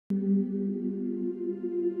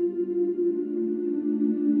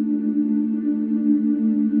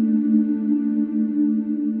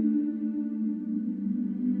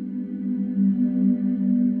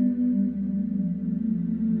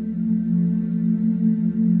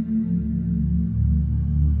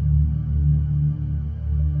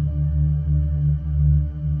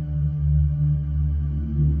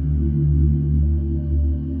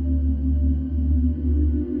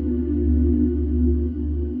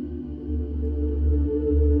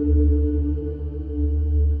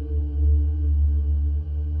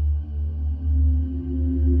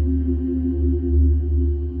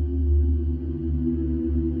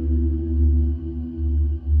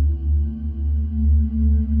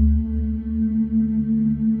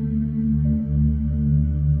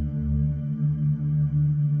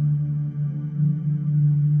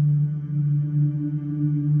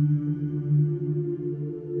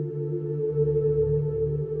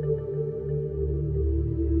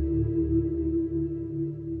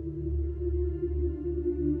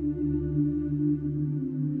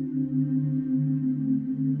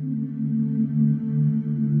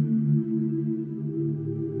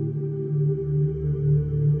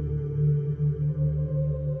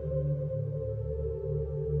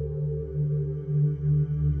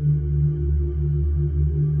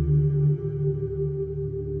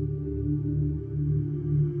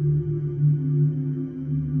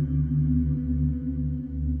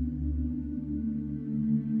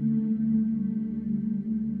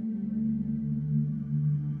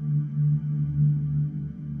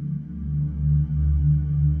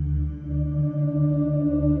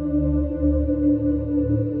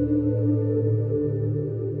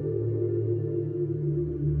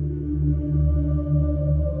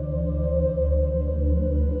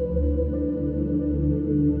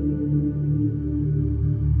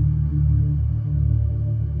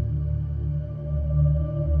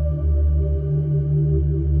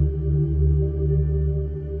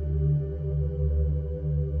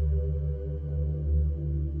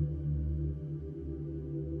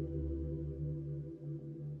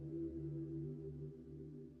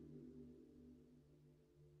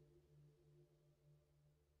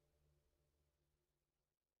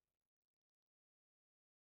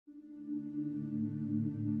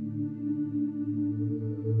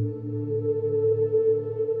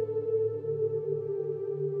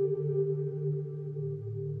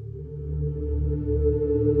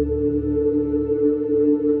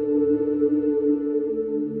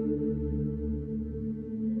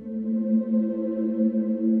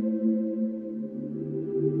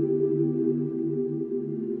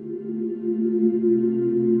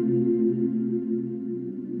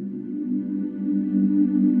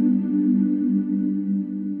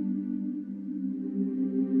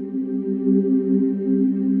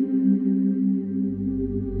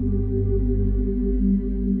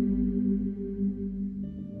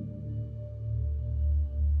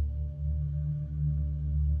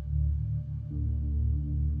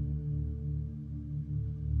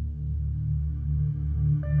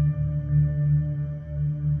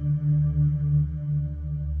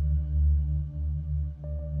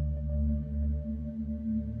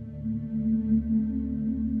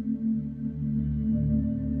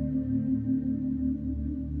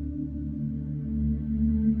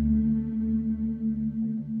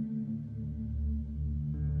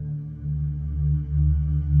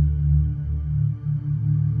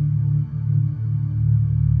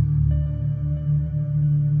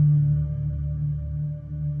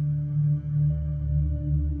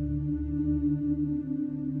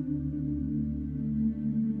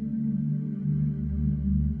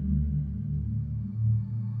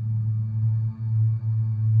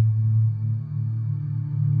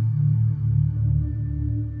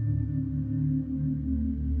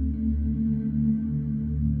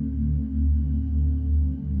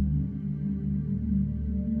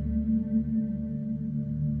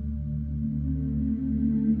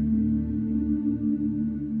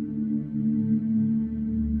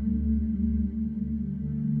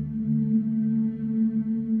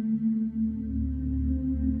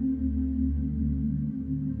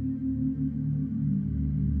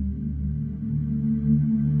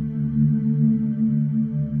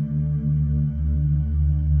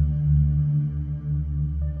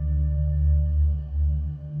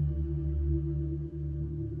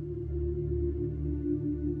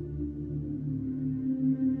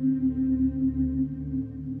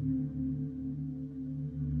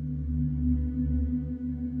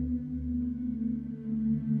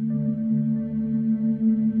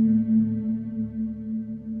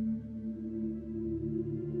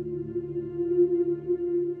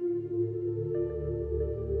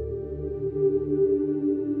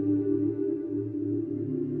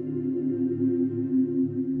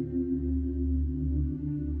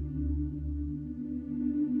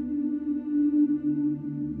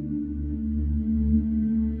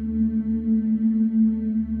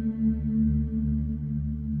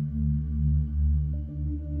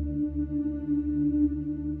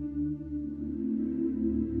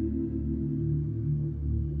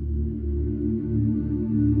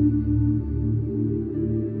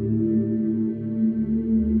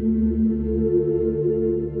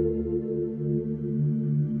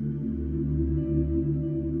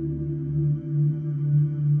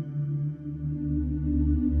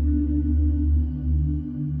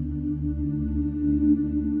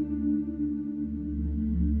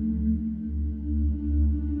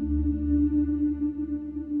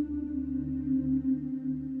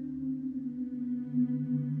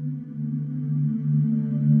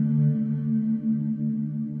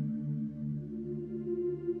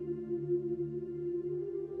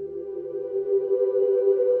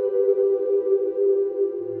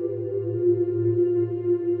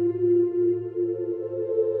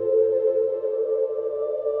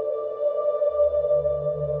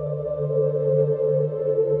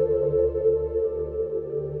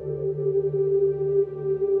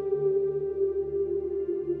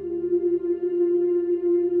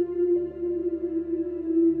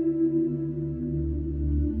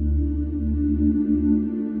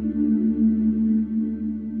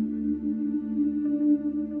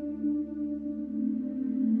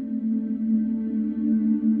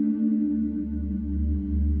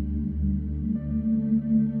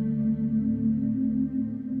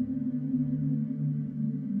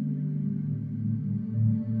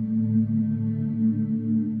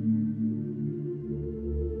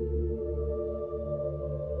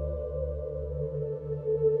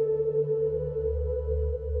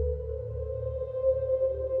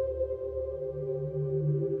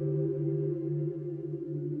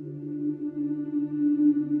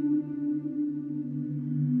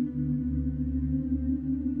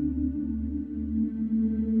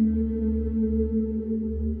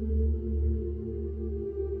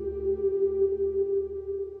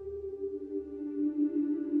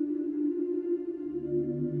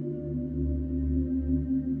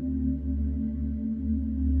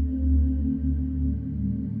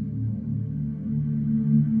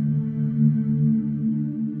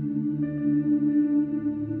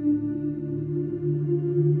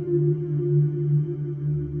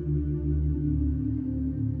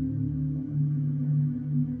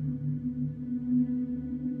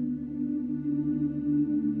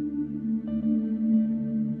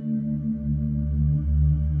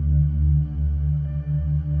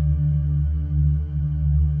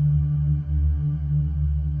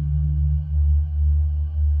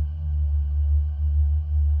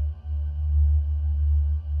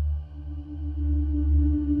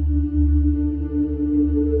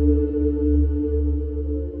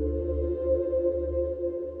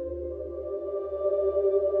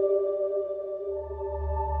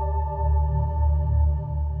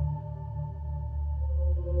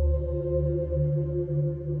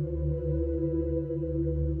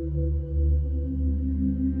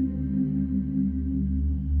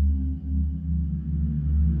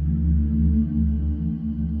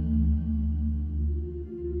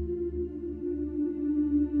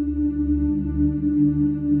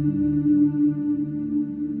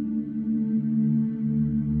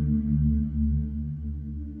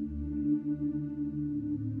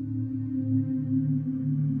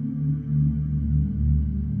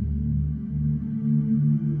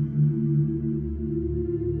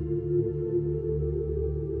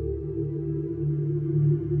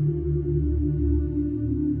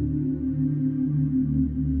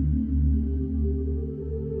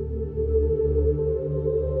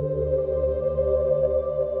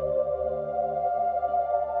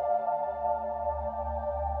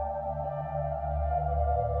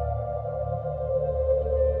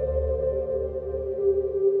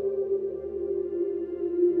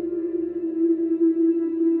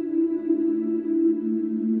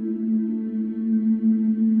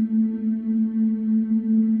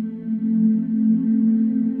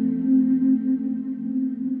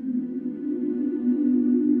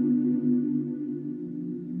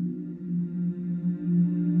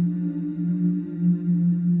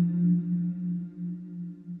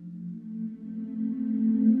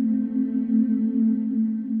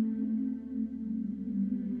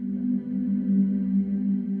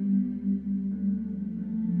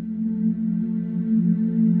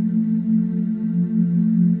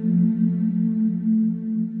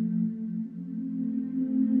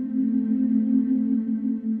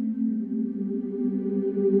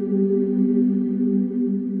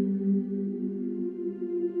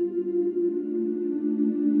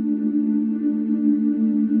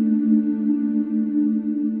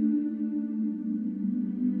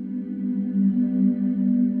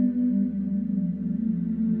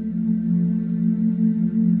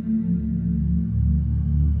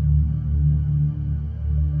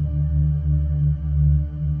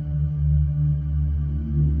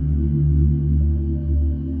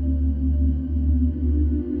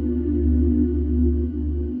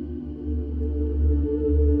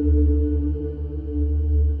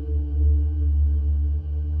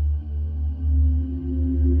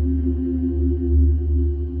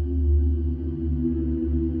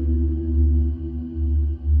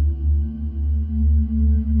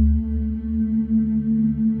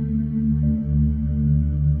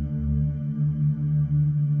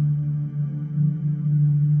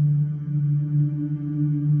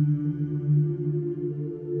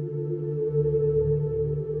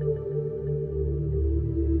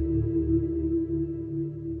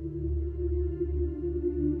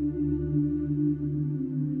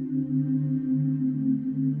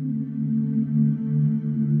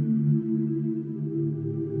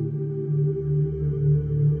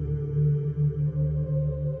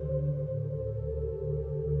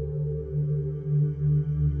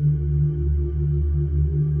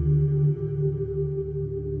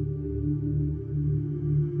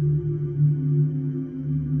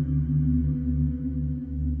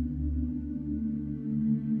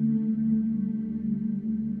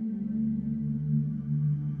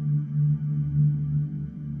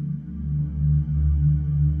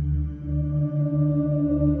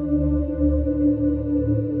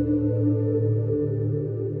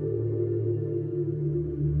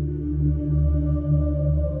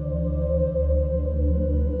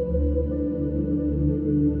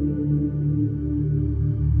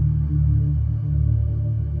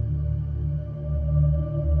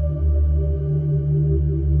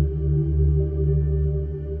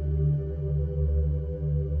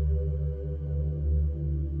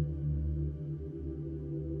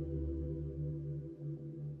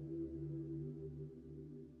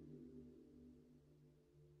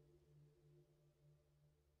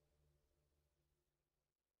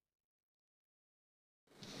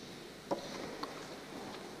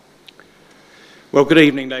Well, good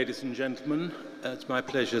evening, ladies and gentlemen. It's my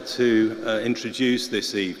pleasure to introduce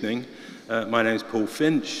this evening. My name is Paul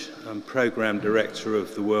Finch. I'm Programme Director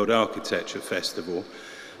of the World Architecture Festival.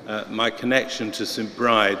 My connection to St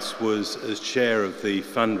Bride's was as chair of the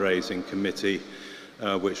fundraising committee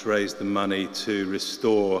which raised the money to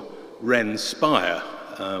restore Wren Spire,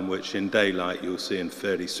 which in daylight you'll see in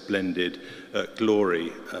fairly splendid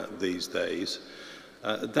glory these days.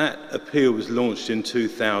 That appeal was launched in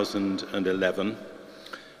 2011,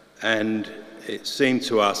 and it seemed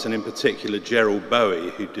to us, and in particular Gerald Bowie,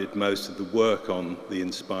 who did most of the work on the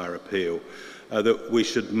Inspire appeal, that we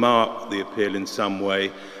should mark the appeal in some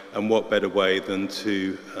way, and what better way than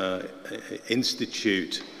to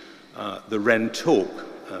institute the Wren Talk,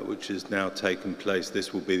 which has now taken place.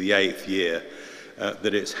 This will be the 8th year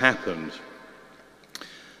that it's happened.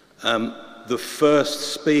 The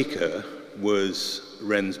first speaker was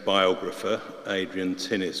Wren's biographer, Adrian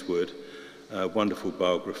Tinniswood, a wonderful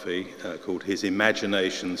biography called His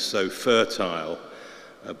Imagination So Fertile,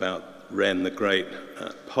 about Wren, the great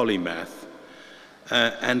polymath.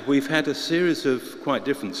 And we've had a series of quite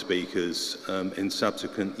different speakers in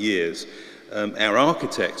subsequent years. Our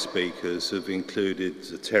architect speakers have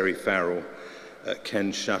included Terry Farrell,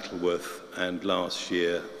 Ken Shuttleworth, and last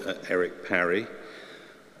year Eric Parry.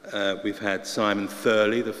 We've had Simon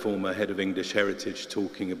Thurley, the former head of English Heritage,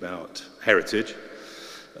 talking about heritage.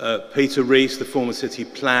 Peter Rees, the former city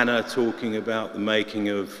planner, talking about the making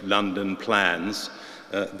of London plans,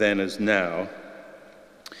 then as now.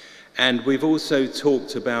 And we've also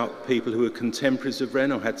talked about people who are contemporaries of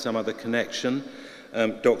Wren or had some other connection.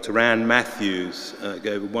 Dr. Anne Matthews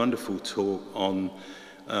gave a wonderful talk on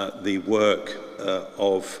the work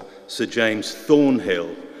of Sir James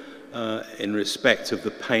Thornhill, in respect of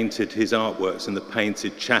his artworks in the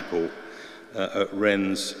painted chapel at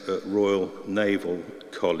Wren's Royal Naval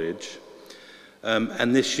College.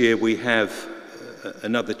 And this year we have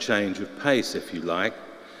another change of pace, if you like,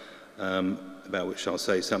 about which I'll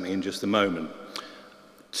say something in just a moment.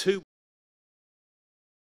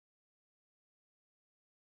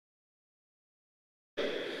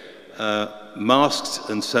 Masked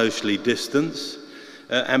and socially distanced.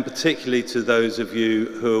 And particularly to those of you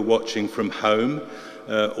who are watching from home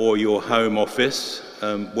or your home office,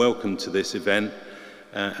 welcome to this event,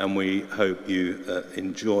 and we hope you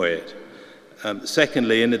enjoy it.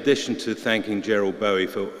 Secondly, in addition to thanking Gerald Bowie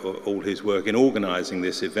for all his work in organising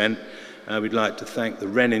this event, we'd like to thank the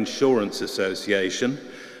Wren Insurance Association,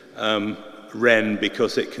 Wren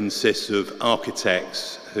because it consists of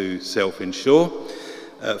architects who self-insure,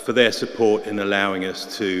 for their support in allowing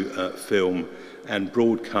us to film and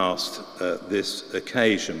broadcast this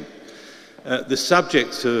occasion. The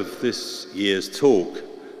subject of this year's talk,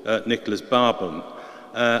 Nicholas Barbon,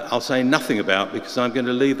 I'll say nothing about because I'm going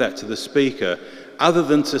to leave that to the speaker, other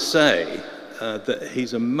than to say that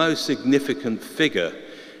he's a most significant figure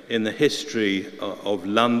in the history of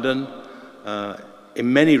London,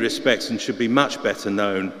 in many respects, and should be much better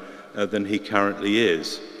known than he currently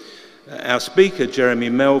is. Our speaker, Jeremy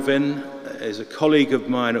Melvin, is a colleague of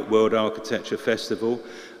mine at World Architecture Festival,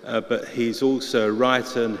 but he's also a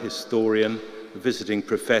writer and historian, a visiting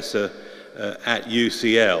professor at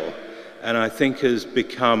UCL, and I think has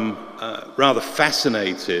become rather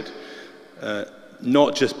fascinated,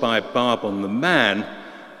 not just by Barbon the man,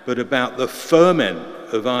 but about the ferment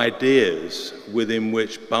of ideas within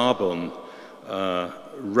which Barbon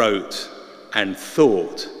wrote and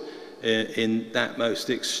thought in that most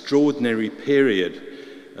extraordinary period,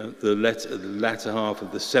 the latter half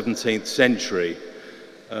of the 17th century,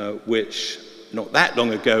 which not that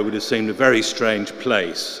long ago would have seemed a very strange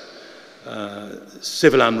place.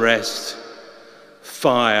 Civil unrest,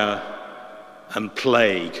 fire, and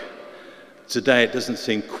plague. Today it doesn't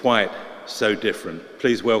seem quite so different.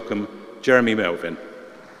 Please welcome Jeremy Melvin.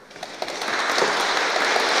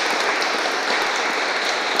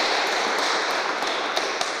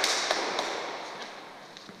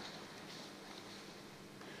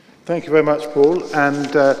 Thank you very much, Paul,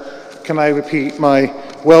 and can I repeat my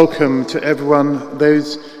welcome to everyone,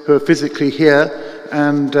 those who are physically here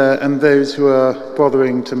and those who are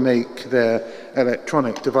bothering to make their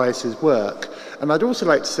electronic devices work. And I'd also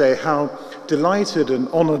like to say how delighted and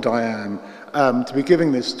honoured I am to be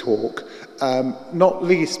giving this talk, not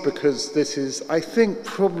least because this is, I think,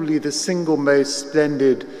 probably the single most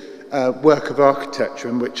splendid work of architecture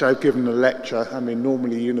in which I've given a lecture. I mean,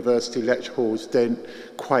 normally university lecture halls don't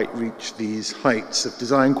quite reach these heights of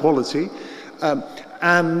design quality.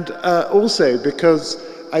 And also because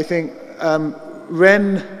I think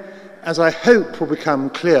Wren, as I hope will become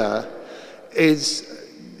clear, is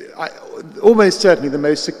almost certainly the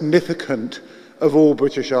most significant of all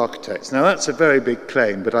British architects. Now that's a very big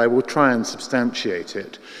claim, but I will try and substantiate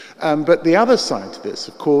it. But the other side to this,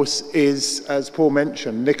 of course, is, as Paul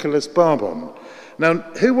mentioned, Nicholas Barbon. Now,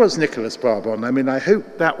 who was Nicholas Barbon? I mean, I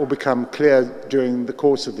hope that will become clear during the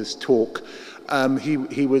course of this talk.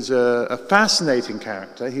 He was a fascinating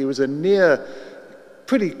character. He was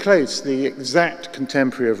pretty close, the exact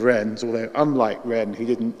contemporary of Wren's, although unlike Wren, he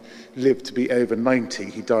didn't live to be over 90.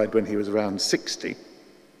 He died when he was around 60.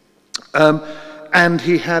 And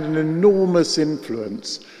he had an enormous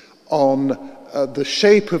influence on the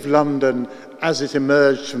shape of London as it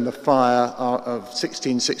emerged from the fire of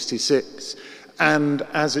 1666 and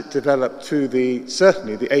as it developed through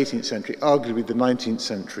certainly the 18th century, arguably the 19th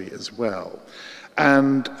century as well.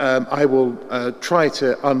 And I will try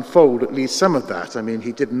to unfold at least some of that. I mean,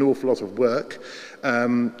 he did an awful lot of work,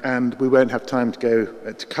 and we won't have time to go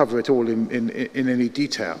to cover it all in any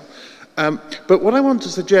detail. But what I want to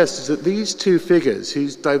suggest is that these two figures,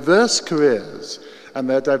 whose diverse careers and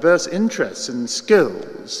their diverse interests and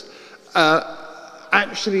skills,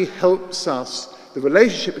 actually helps us, the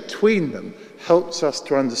relationship between them helps us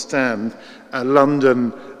to understand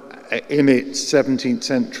London in its 17th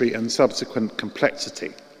century and subsequent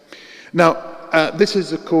complexity. Now, this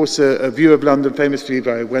is, of course, a view of London famously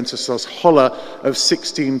by Wenceslas Holler of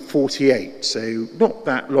 1648, so not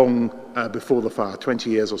that long before the fire, 20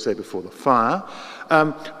 years or so before the fire,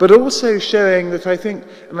 but also showing that I think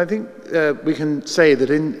we can say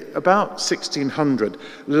that in about 1600,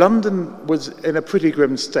 London was in a pretty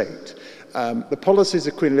grim state. The policies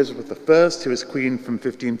of Queen Elizabeth I, who was queen from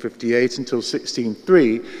 1558 until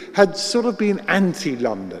 1603, had sort of been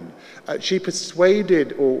anti-London. She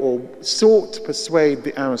persuaded or sought to persuade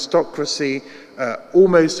the aristocracy,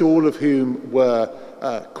 almost all of whom were,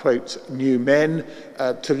 quote, new men,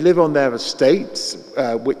 to live on their estates,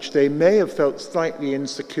 which they may have felt slightly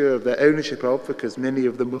insecure of their ownership of, because many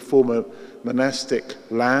of them were former monastic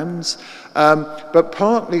lands, but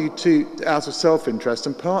partly out of self-interest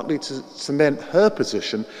and partly to cement her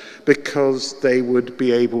position because they would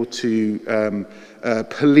be able to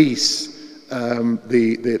police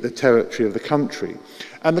the territory of the country.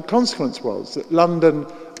 And the consequence was that London,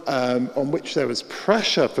 on which there was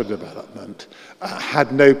pressure for development,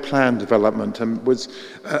 had no planned development and was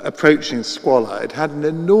approaching squalor. It had an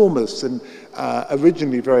enormous and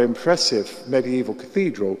originally very impressive medieval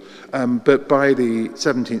cathedral, but by the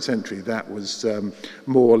 17th century that was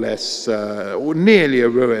more or less or nearly a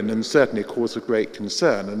ruin and certainly a cause of great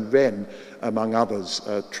concern, and Wren, among others,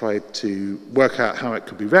 tried to work out how it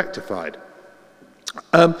could be rectified.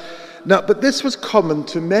 Now, but this was common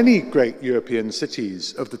to many great European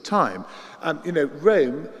cities of the time.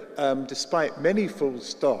 Rome, despite many false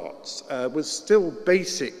starts, was still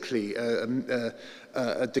basically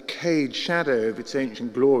a decayed shadow of its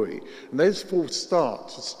ancient glory. And those false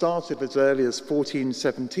starts started as early as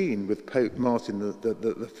 1417 with Pope Martin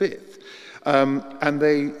V. And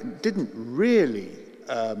they didn't really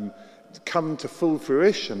come to full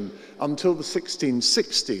fruition until the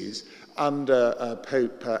 1660s, under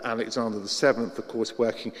Pope Alexander VII, of course,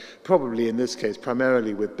 working probably in this case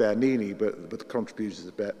primarily with Bernini, but the contributions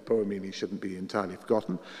of Borromini shouldn't be entirely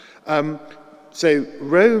forgotten. So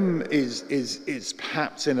Rome is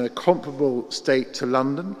perhaps in a comparable state to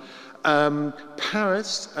London.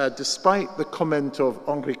 Paris, despite the comment of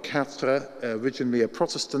Henri IV, originally a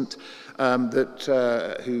Protestant,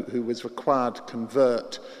 who was required to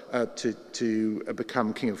convert to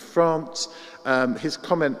become King of France, his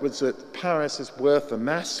comment was that Paris is worth a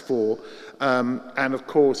mass for, and of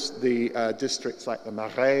course the districts like the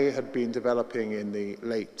Marais had been developing in the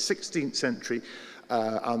late 16th century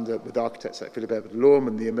with architects like Philibert Delorme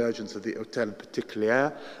and the emergence of the Hôtel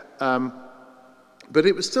Particulier. But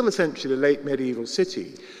it was still essentially a late medieval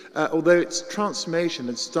city, although its transformation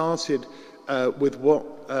had started with what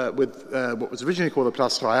was originally called the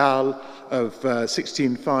Place Royale of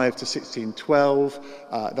 1605 to 1612.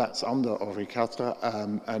 That's under Henri IV,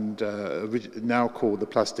 and now called the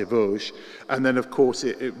Place des Vosges. And then, of course,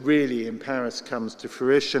 it really in Paris comes to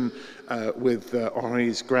fruition with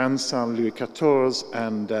Henri's grandson Louis XIV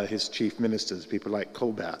and his chief ministers, people like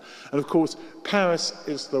Colbert. And of course, Paris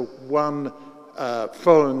is the one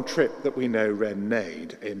foreign trip that we know Wren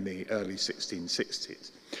made in the early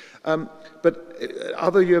 1660s. But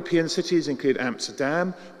other European cities include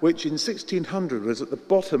Amsterdam, which in 1600 was at the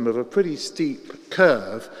bottom of a pretty steep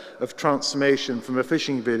curve of transformation from a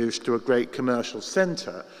fishing village to a great commercial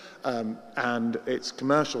centre, and its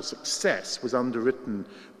commercial success was underwritten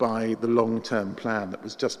by the long-term plan that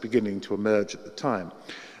was just beginning to emerge at the time.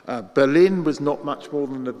 Berlin was not much more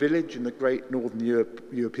than a village in the great northern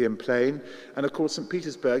European plain, and of course St.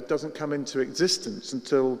 Petersburg doesn't come into existence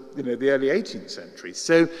until the early 18th century.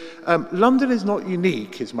 So London is not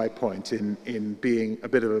unique, is my point, in being a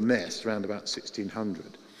bit of a mess around about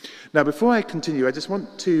 1600. Now, before I continue, I just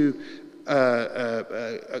want to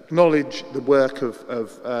acknowledge the work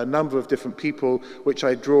of a number of different people which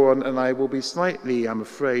I draw on, and I will be slightly, I'm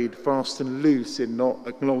afraid, fast and loose in not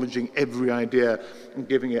acknowledging every idea and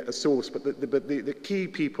giving it a source, but the key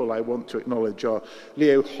people I want to acknowledge are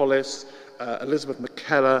Leo Hollis, Elizabeth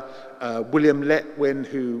McKellar, William Letwin,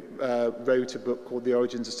 who wrote a book called The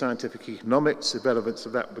Origins of Scientific Economics. The relevance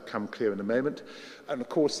of that will become clear in a moment. And of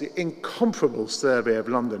course, the incomparable survey of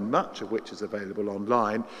London, much of which is available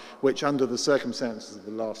online, which under the circumstances of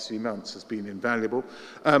the last few months has been invaluable.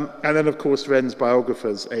 And then, of course, Wren's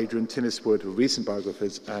biographers, Adrian Tinniswood, who are recent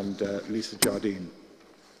biographers, and Lisa Jardine.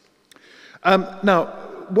 Now,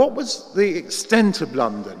 what was the extent of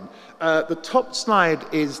London? The top slide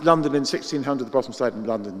is London in 1600, the bottom slide in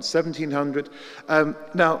London in 1700.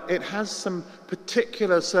 Now, it has some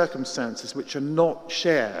particular circumstances which are not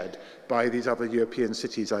shared by these other European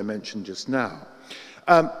cities I mentioned just now.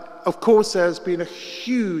 Of course, there's been a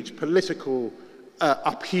huge political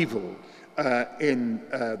upheaval in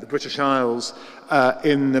the British Isles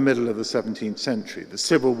in the middle of the 17th century, the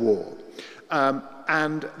Civil War.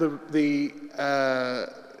 And the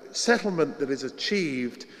settlement that is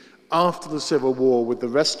achieved after the Civil War with the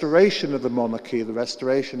restoration of the monarchy, the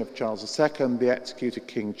restoration of Charles II, the executed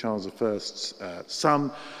King Charles I's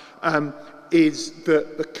son, is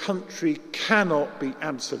that the country cannot be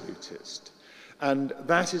absolutist. And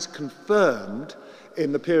that is confirmed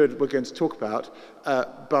in the period we're going to talk about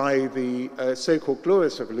by the so-called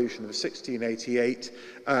Glorious Revolution of 1688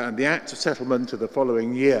 and the Act of Settlement of the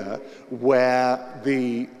following year, where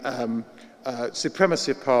the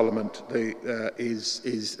supremacy of Parliament is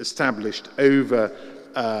established over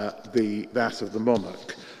that of the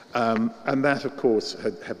monarch. And that, of course,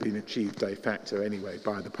 had been achieved de facto anyway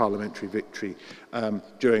by the parliamentary victory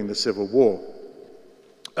during the Civil War.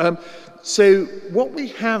 So what we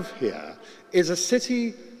have here is a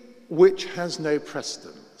city which has no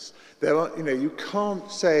precedents. There are, you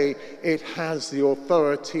can't say it has the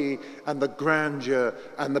authority and the grandeur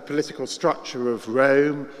and the political structure of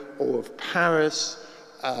Rome or of Paris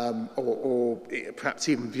or perhaps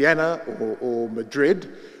even Vienna or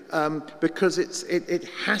Madrid. Because it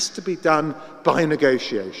has to be done by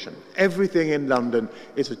negotiation. Everything in London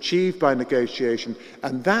is achieved by negotiation,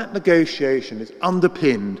 and that negotiation is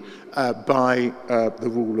underpinned by the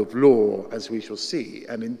rule of law, as we shall see,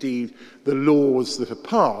 and indeed the laws that are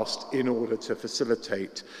passed in order to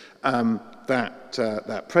facilitate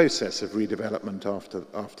that process of redevelopment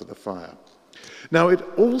after the fire. Now, it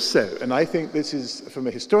also, and I think this is, from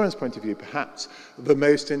a historian's point of view, perhaps the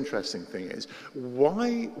most interesting thing is,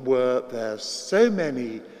 why were there so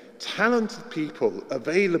many talented people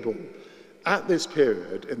available at this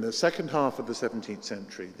period in the second half of the 17th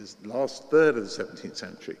century, this last third of the 17th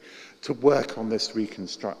century, to work on this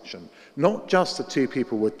reconstruction? Not just the two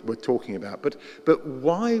people we're talking about, but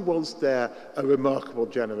why was there a remarkable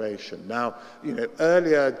generation? Now,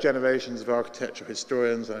 earlier generations of architecture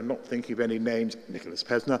historians, and I'm not thinking of any names, Nicholas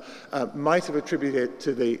Pesner, might have attributed it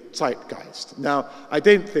to the zeitgeist. Now, I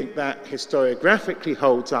don't think that historiographically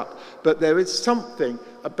holds up, but there is something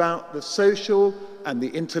about the social and the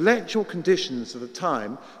intellectual conditions of the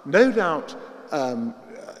time, no doubt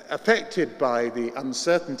affected by the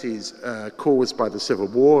uncertainties caused by the Civil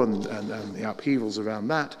War and the upheavals around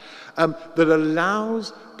that, that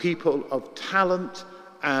allows people of talent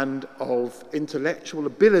and of intellectual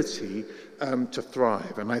ability to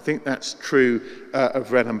thrive. And I think that's true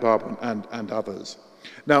of Wren and Barbon and others.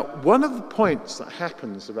 Now, one of the points that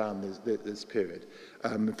happens around this period,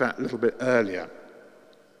 in fact a little bit earlier,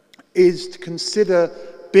 is to consider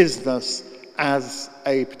business as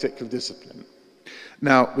a particular discipline.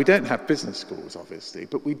 Now, we don't have business schools, obviously,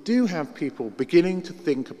 but we do have people beginning to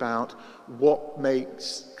think about what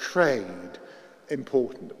makes trade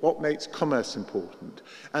important, what makes commerce important,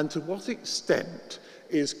 and to what extent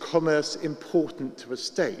is commerce important to a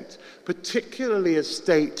state, particularly a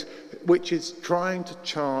state which is trying to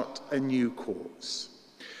chart a new course.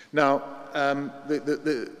 Now,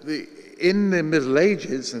 in the Middle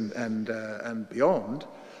Ages and beyond,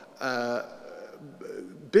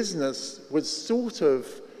 business was sort of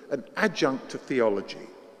an adjunct to theology,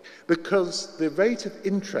 because the rate of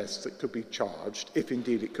interest that could be charged, if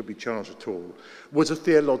indeed it could be charged at all, was a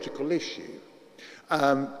theological issue.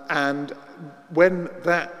 And when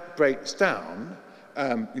that breaks down,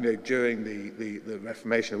 during the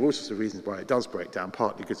Reformation. There are all sorts of reasons why it does break down,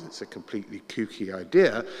 partly because it's a completely kooky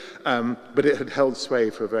idea, but it had held sway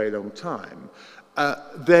for a very long time.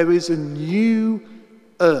 There is a new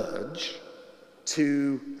urge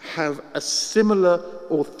to have a similar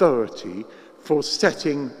authority for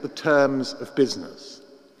setting the terms of business.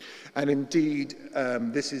 And indeed,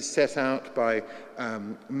 this is set out by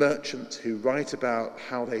merchants who write about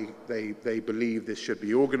how they believe this should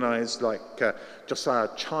be organised, like Josiah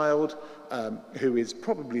Child, who is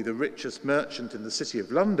probably the richest merchant in the City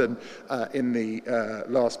of London in the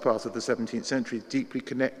last part of the 17th century, deeply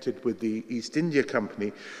connected with the East India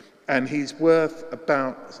Company. And he's worth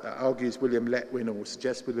about, argues William Letwin, or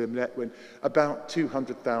suggests William Letwin, about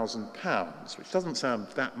 £200,000, which doesn't sound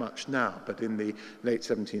that much now, but in the late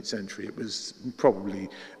 17th century it was probably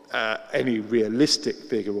any realistic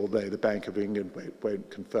figure, although the Bank of England won't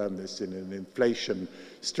confirm this in an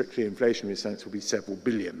strictly inflationary sense, will be several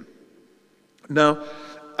billion. Now,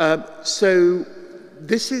 so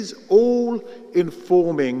this is all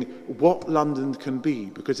informing what London can be,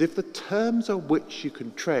 because if the terms on which you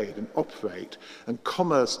can trade and operate and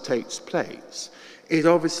commerce takes place, it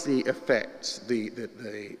obviously affects the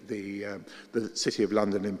City of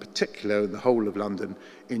London in particular, and the whole of London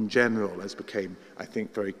in general, as became, I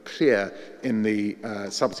think, very clear in the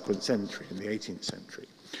subsequent century, in the 18th century.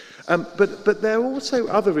 But there are also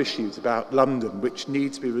other issues about London which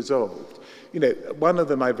need to be resolved. One of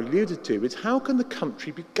them I've alluded to is, how can the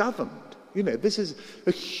country be governed? This is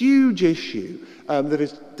a huge issue that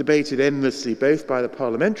is debated endlessly, both by the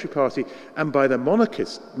parliamentary party and by the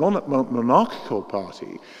monarchical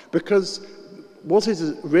party, because what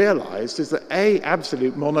is realised is that A,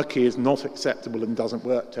 absolute monarchy is not acceptable and doesn't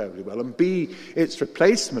work terribly well, and B, its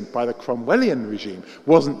replacement by the Cromwellian regime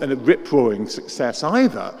wasn't a rip-roaring success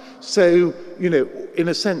either. So, in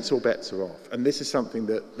a sense, all bets are off. And this is something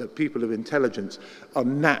that people of intelligence are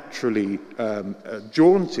naturally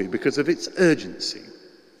drawn to because of its urgency.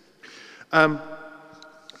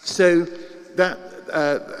 So that,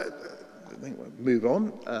 I think we'll move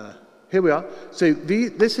on. Here we are. So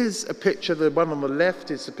this is a picture. The one on the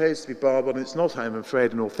left is supposed to be Barbon. It's not, I'm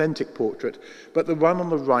afraid, an authentic portrait, but the one on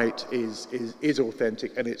the right is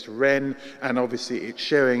authentic, and it's Wren, and obviously it's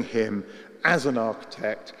showing him as an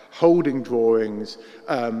architect holding drawings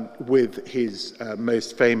with his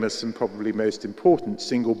most famous and probably most important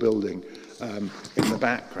single building in the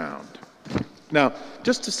background. Now,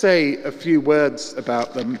 just to say a few words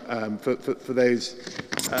about them for those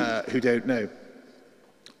who don't know.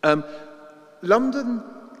 London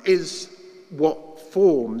is what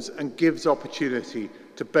forms and gives opportunity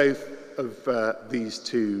to both of these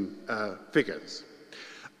two figures.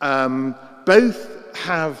 Both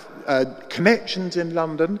have connections in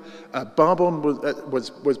London. Barbon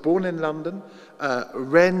was born in London.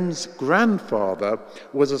 Wren's grandfather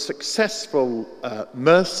was a successful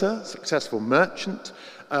mercer, successful merchant,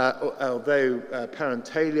 although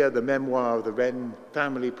Parentalia, the memoir of the Wren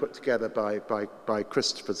family put together by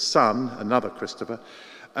Christopher's son, another Christopher,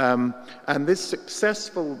 and this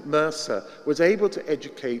successful mercer was able to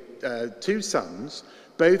educate two sons,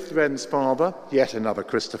 both Wren's father, yet another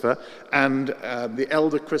Christopher, and the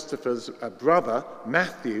elder Christopher's brother,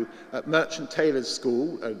 Matthew, at Merchant Taylor's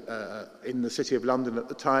School in the City of London at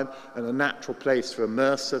the time, and a natural place for a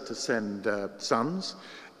mercer to send sons.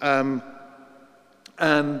 And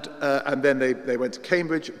then they went to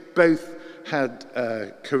Cambridge. Both had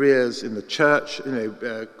careers in the church,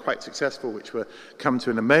 quite successful, which we'll come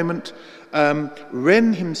to in a moment.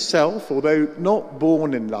 Wren himself, although not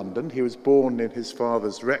born in London, he was born in his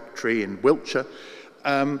father's rectory in Wiltshire,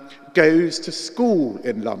 goes to school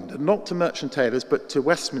in London, not to Merchant Taylor's, but to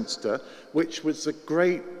Westminster, which was a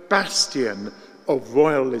great bastion of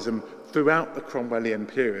royalism throughout the Cromwellian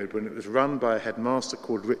period, when it was run by a headmaster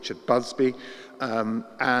called Richard Busby,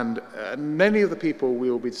 and many of the people we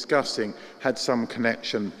will be discussing had some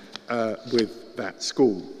connection with that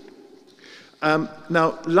school.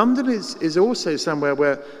 Now, London is also somewhere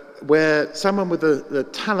where someone with the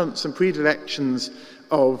talents and predilections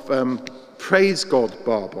of Praise God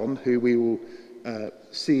Barbon, who we will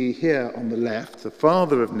see here on the left, the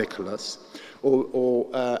father of Nicholas, or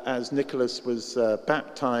as Nicholas was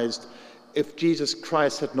baptized, if Jesus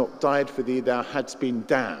Christ had not died for thee, thou hadst been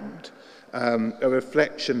damned. A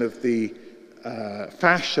reflection of the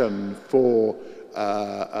fashion for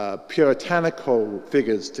puritanical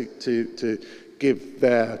figures to give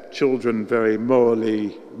their children very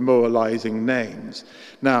moralizing names.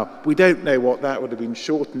 Now, we don't know what that would have been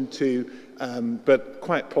shortened to, but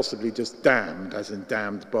quite possibly just damned, as in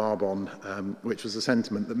damned Barbon, which was a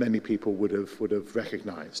sentiment that many people would have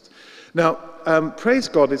recognised. Now, Praise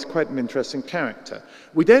God is quite an interesting character.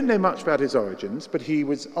 We don't know much about his origins, but he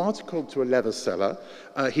was articled to a leather seller.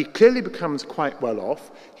 He clearly becomes quite well off.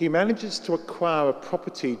 He manages to acquire a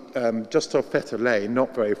property just off Fetter Lane,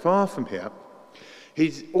 not very far from here.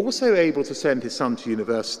 He's also able to send his son to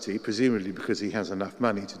university, presumably because he has enough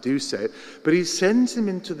money to do so, but he sends him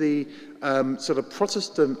into the sort of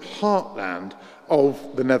Protestant heartland of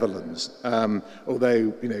the Netherlands,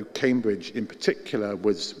 although, you know, Cambridge in particular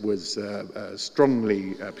was a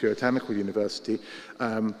strongly puritanical university.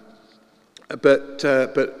 But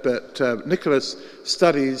Nicholas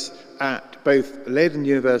studies at both Leiden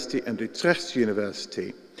University and Utrecht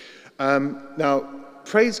University. Now,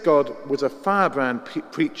 Praise God was a firebrand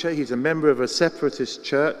preacher. He's a member of a separatist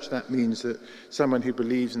church. That means that someone who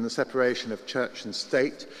believes in the separation of church and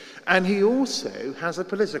state. And he also has a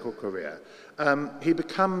political career. He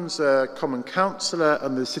becomes a common councillor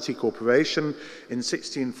on the city corporation in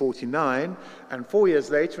 1649, and 4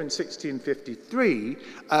 years later, in 1653,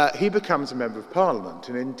 he becomes a member of parliament,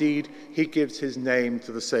 and indeed he gives his name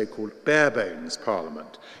to the so-called Barebones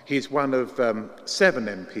Parliament. He's one of 7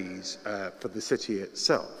 MPs for the city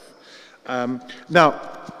itself.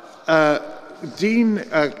 Dean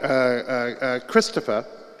Christopher,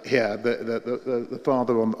 here, the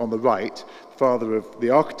father on the right, father of the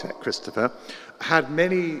architect Christopher, had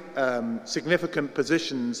many significant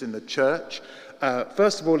positions in the church.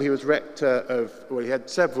 First of all, he was rector of, well, he had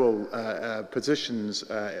several positions,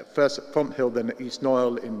 first at Fonthill, then at East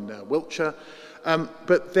Noyle in Wiltshire.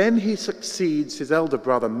 But then he succeeds his elder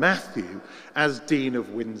brother Matthew as Dean of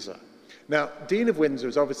Windsor. Now, Dean of Windsor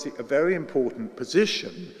is obviously a very important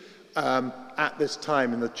position at this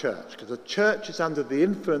time in the church, because the church is under the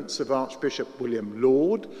influence of Archbishop William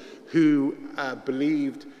Laud, who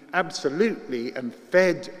believed absolutely and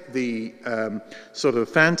fed the sort of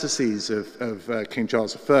fantasies of King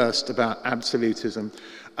Charles I about absolutism,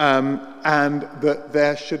 and that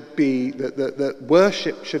there should be, that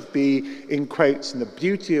worship should be, in quotes, in the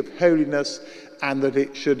beauty of holiness, and that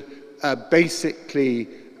it should basically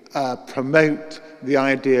promote the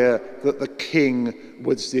idea that the king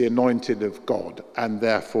was the anointed of God and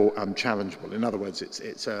therefore unchallengeable. In other words,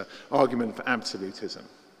 it's an argument for absolutism.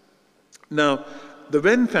 Now, the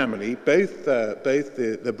Wren family, both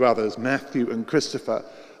the brothers Matthew and Christopher,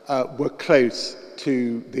 were close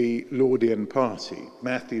to the Laudian party.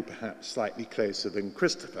 Matthew perhaps slightly closer than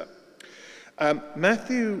Christopher.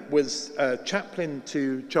 Matthew was chaplain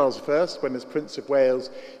to Charles I when, as Prince of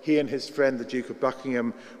Wales, he and his friend the Duke of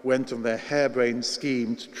Buckingham went on their harebrained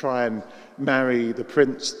scheme to try and marry the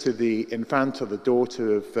prince to the Infanta, the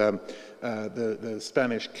daughter of the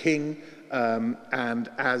Spanish king. And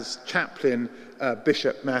as chaplain,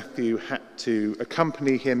 Bishop Matthew had to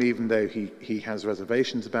accompany him, even though he has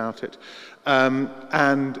reservations about it.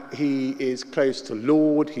 And he is close to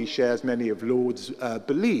Laud. He shares many of Laud's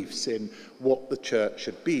beliefs in what the church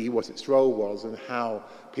should be, what its role was, and how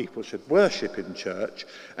people should worship in church.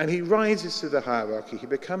 And he rises through the hierarchy. He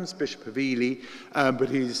becomes Bishop of Ely, but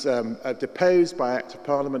he's deposed by Act of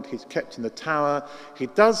Parliament. He's kept in the Tower. He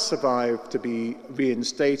does survive to be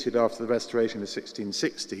reinstated after the Restoration of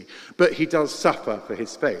 1660, but he does suffer for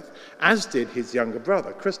his faith, as did his younger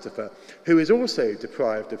brother, Christopher, who is also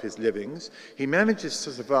deprived of his livings. He manages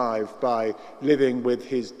to survive by living with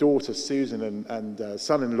his daughter Susan and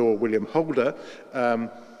son-in-law William Holder,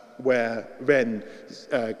 where Wren,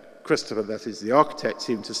 Christopher, that is the architect,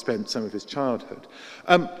 seemed to spend some of his childhood.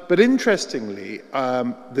 But interestingly,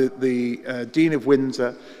 the Dean of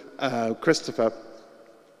Windsor, Christopher,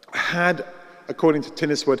 had, according to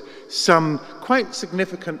Tinniswood, some quite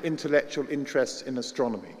significant intellectual interests in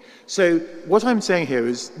astronomy. So what I'm saying here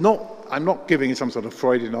is I'm not giving some sort of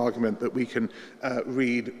Freudian argument that we can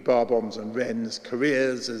read Barbon's and Wren's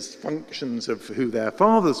careers as functions of who their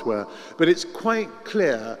fathers were, but it's quite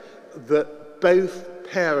clear that both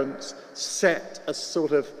parents set a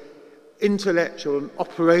sort of intellectual and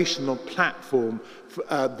operational platform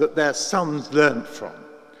that their sons learnt from.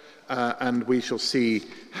 And we shall see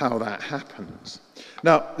how that happens.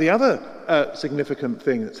 Now, the other significant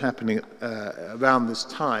thing that's happening around this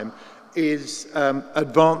time is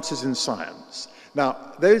advances in science.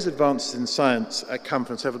 Now, those advances in science come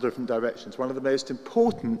from several different directions. One of the most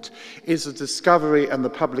important is the discovery and the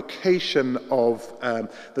publication of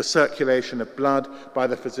the circulation of blood by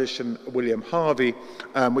the physician William Harvey,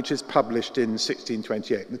 which is published in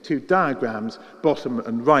 1628. The two diagrams, bottom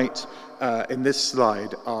and right, in this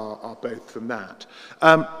slide are both from that.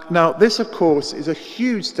 Now, this, of course, is a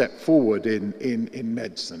huge step forward in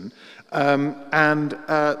medicine. And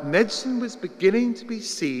medicine was beginning to be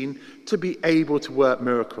seen to be able to work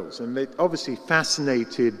miracles. And it obviously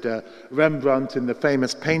fascinated Rembrandt in the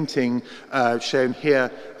famous painting shown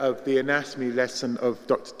here of the anatomy lesson of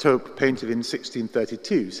Dr. Taupe, painted in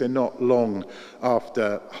 1632, so not long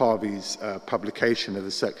after Harvey's publication of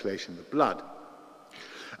the circulation of blood.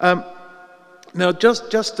 Now,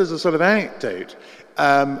 just as a sort of anecdote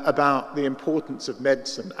about the importance of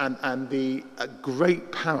medicine and the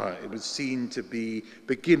great power it was seen to be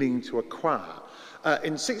beginning to acquire.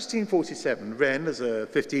 In 1647, Wren, as a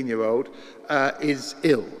 15-year-old, is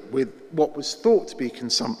ill with what was thought to be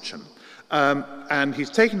consumption. And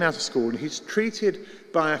he's taken out of school and he's treated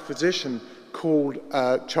by a physician called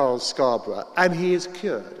Charles Scarborough, and he is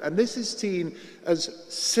cured. And this is seen as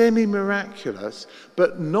semi-miraculous,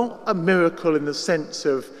 but not a miracle in the sense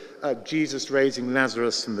of Jesus raising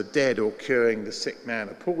Lazarus from the dead or curing the sick man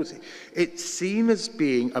of palsy. It's seen as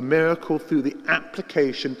being a miracle through the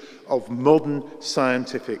application of modern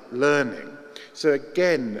scientific learning. So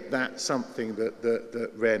again, that's something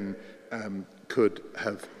that Wren could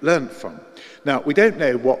have learnt from. Now, we don't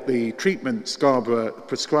know what the treatment Scarborough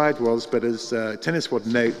prescribed was, but as Tenniswood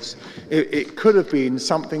notes, it could have been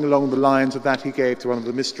something along the lines of that he gave to one of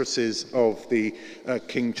the mistresses of the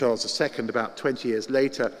King Charles II about 20 years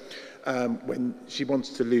later, when she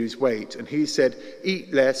wanted to lose weight. And he said,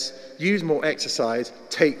 eat less, use more exercise,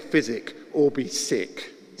 take physic, or be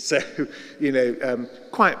sick. So, you know,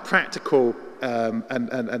 quite practical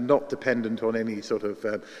and not dependent on any sort of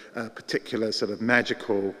particular sort of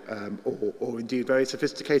magical or indeed very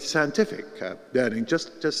sophisticated scientific learning,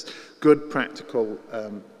 just good practical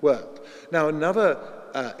work. Now, another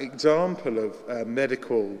example of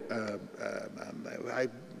medical, I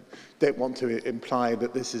don't want to imply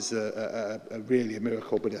that this is really a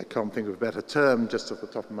miracle, but I can't think of a better term just off the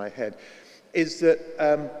top of my head, is that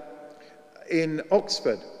in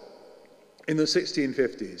Oxford, in the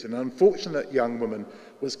 1650s, an unfortunate young woman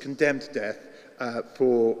was condemned to death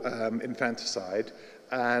for infanticide,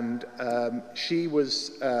 and she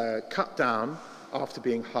was cut down after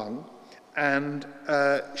being hung, and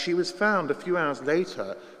she was found a few hours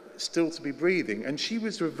later still to be breathing, and she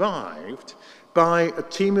was revived by a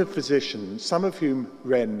team of physicians, some of whom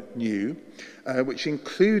Wren knew, which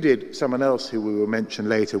included someone else who we will mention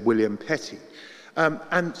later, William Petty.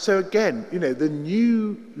 And so again, you know, the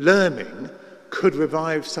new learning could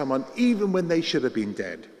revive someone even when they should have been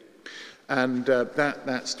dead. And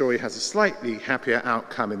that story has a slightly happier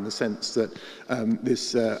outcome in the sense that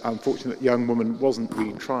this unfortunate young woman wasn't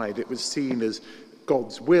retried. It was seen as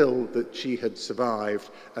God's will that she had survived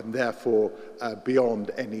and therefore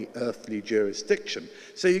beyond any earthly jurisdiction.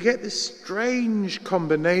 So you get this strange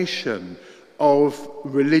combination of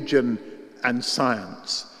religion and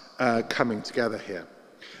science coming together here.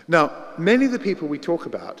 Now, many of the people we talk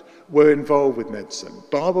about were involved with medicine.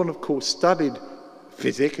 Barbon, of course, studied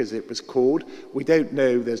physic, as it was called. We don't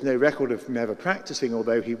know, there's no record of him ever practicing,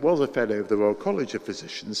 although he was a fellow of the Royal College of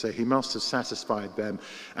Physicians, so he must have satisfied them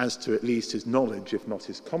as to at least his knowledge, if not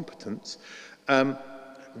his competence.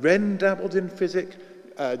 Wren dabbled in physic.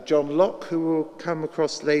 John Locke, who we'll come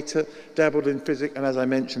across later, dabbled in physics, and as I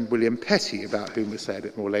mentioned, William Petty, about whom we'll say a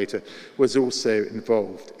bit more later, was also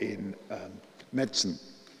involved in medicine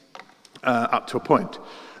up to a point.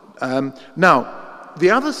 Now,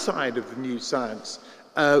 the other side of the new science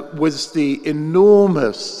was the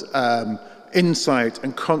enormous insight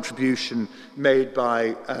and contribution made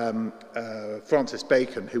by Francis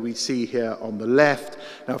Bacon, who we see here on the left.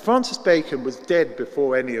 Now, Francis Bacon was dead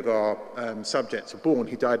before any of our subjects were born.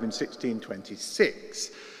 He died in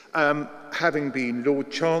 1626. Having been Lord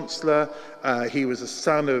Chancellor, he was a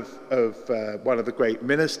son of one of the great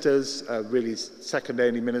ministers, really second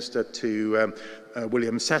only minister to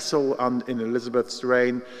William Cecil in Elizabeth's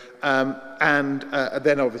reign, and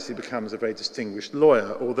then obviously becomes a very distinguished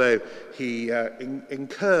lawyer, although he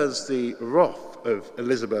incurs the wrath of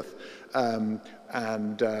Elizabeth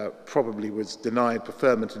and probably was denied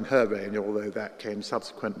preferment in her reign, although that came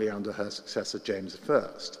subsequently under her successor James I.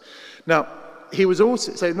 Now, he was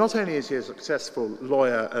also, so not only is he a successful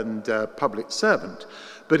lawyer and public servant,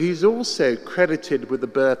 but he's also credited with the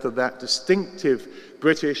birth of that distinctive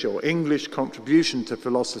British or English contribution to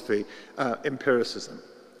philosophy, empiricism.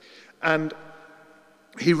 And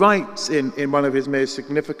he writes in one of his most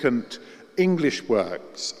significant English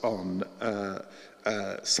works on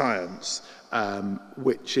science,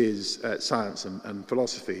 which is Science and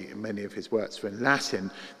Philosophy, and many of his works are in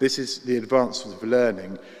Latin. This is The Advancement of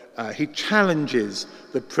Learning. He challenges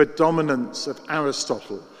the predominance of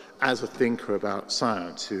Aristotle as a thinker about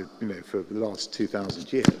science, who, for the last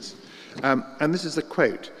 2,000 years. And this is a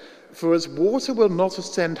quote: "For as water will not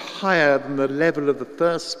ascend higher than the level of the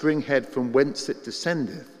first spring head from whence it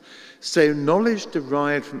descendeth, so knowledge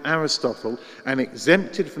derived from Aristotle and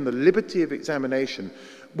exempted from the liberty of examination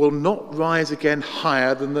will not rise again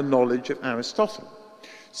higher than the knowledge of Aristotle."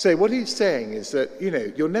 So what he's saying is that,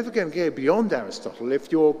 you're never going to go beyond Aristotle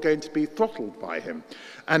if you're going to be throttled by him.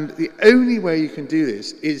 And the only way you can do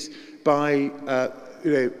this is by,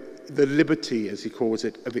 the liberty, as he calls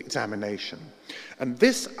it, of examination. And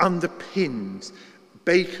this underpins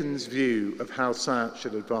Bacon's view of how science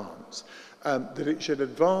should advance. That it should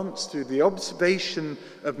advance through the observation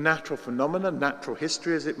of natural phenomena, natural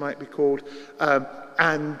history as it might be called,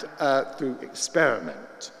 and through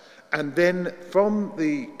experiment. And then from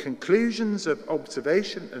the conclusions of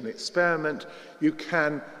observation and experiment, you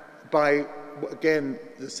can, by, again,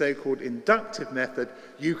 the so-called inductive method,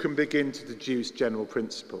 you can begin to deduce general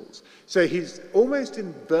principles. So he's almost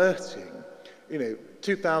inverting,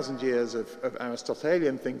 2,000 years of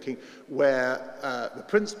Aristotelian thinking, where the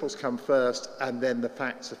principles come first and then the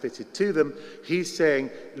facts are fitted to them. He's saying,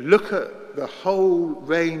 look at the whole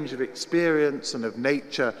range of experience and of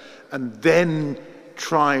nature, and then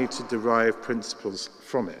try to derive principles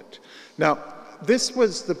from it. Now, this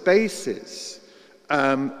was the basis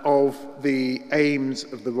of the aims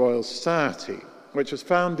of the Royal Society, which was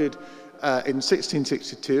founded in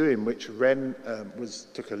 1662, in which Wren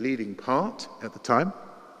took a leading part at the time.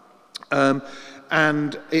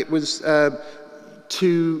 And it was one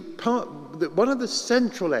of the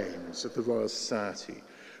central aims of the Royal Society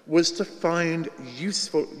was to find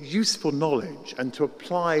useful knowledge and to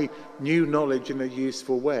apply new knowledge in a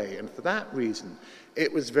useful way. And for that reason,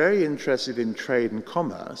 it was very interested in trade and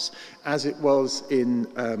commerce, as it was in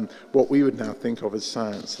what we would now think of as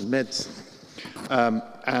science and medicine.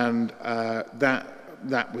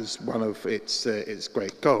 That was one of its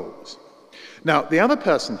great goals. Now, the other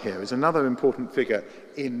person here is another important figure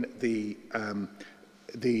in the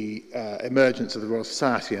emergence of the Royal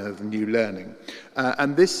Society and of the new learning.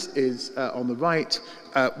 And this is, on the right,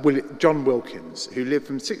 John Wilkins, who lived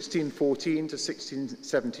from 1614 to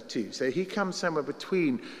 1672. So he comes somewhere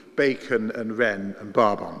between Bacon and Wren and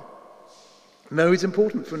Barbon. Now, he's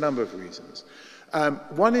important for a number of reasons.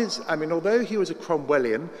 One is, although he was a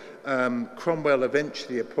Cromwellian, Cromwell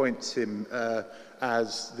eventually appoints him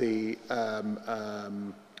as the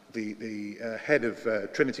head of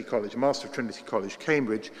Trinity College, Master of Trinity College,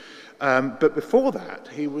 Cambridge. But before that,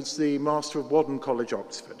 he was the Master of Wadham College,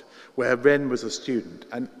 Oxford, where Wren was a student.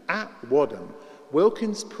 And at Wadham,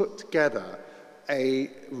 Wilkins put together a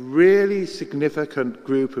really significant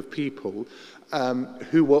group of people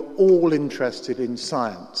who were all interested in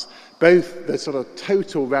science, both the sort of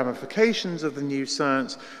total ramifications of the new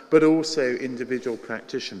science, but also individual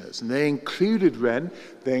practitioners. And they included Wren,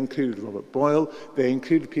 they included Robert Boyle, they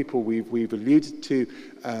included people we've alluded to,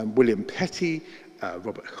 William Petty,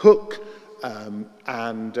 Robert Hooke,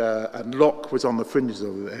 and Locke was on the fringes,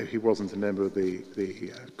 although he wasn't a member of the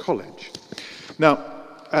college. Now,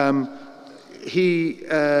 as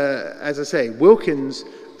I say, Wilkins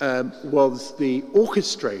was the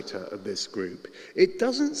orchestrator of this group. It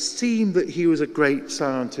doesn't seem that he was a great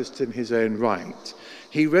scientist in his own right.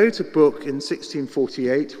 He wrote a book in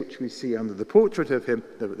 1648, which we see under the portrait of him,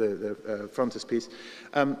 the frontispiece,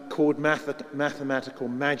 called Mathematical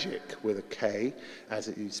Magic, with a K,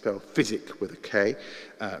 as you spell physic with a K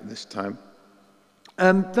this time.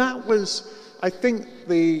 And that was, I think,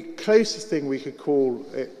 the closest thing we could call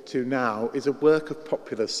it to now is a work of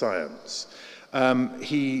popular science.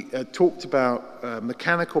 He talked about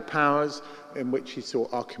mechanical powers, in which he saw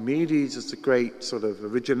Archimedes as the great sort of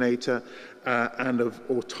originator, and of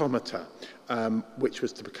automata, which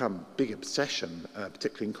was to become a big obsession,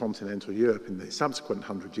 particularly in continental Europe in the subsequent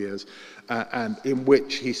 100 years, and in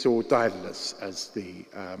which he saw Daedalus as the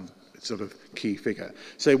sort of key figure.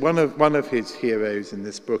 So one of his heroes in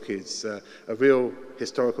this book is a real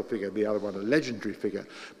historical figure, the other one a legendary figure.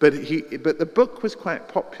 But the book was quite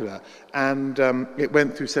popular, and it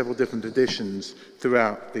went through several different editions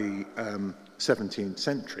throughout the 17th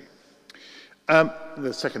century,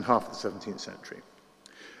 the second half of the 17th century.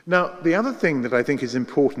 Now, the other thing that I think is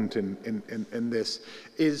important in this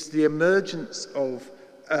is the emergence of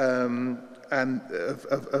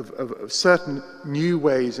of certain new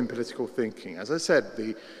ways in political thinking. As I said,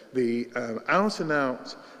 the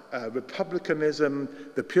out-and-out republicanism,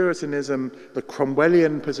 the Puritanism, the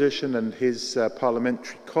Cromwellian position and his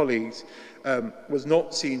parliamentary colleagues was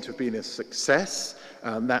not seen to have been a success.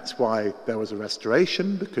 That's why there was a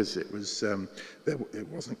restoration, because it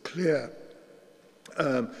wasn't clear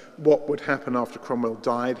what would happen after Cromwell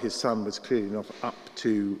died. His son was clearly not up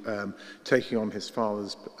to taking on his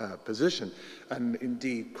father's position. And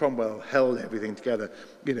indeed, Cromwell held everything together,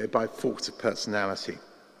 by force of personality.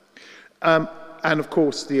 And of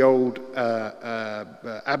course, the old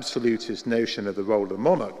absolutist notion of the role of the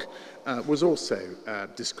monarch was also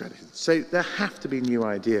discredited. So there have to be new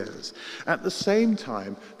ideas. At the same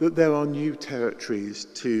time that there are new territories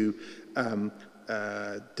to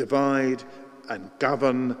divide and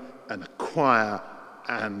govern and acquire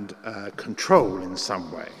and control in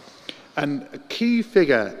some way. And a key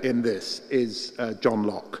figure in this is John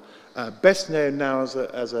Locke. Best known now as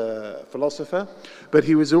a philosopher, but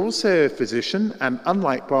he was also a physician, and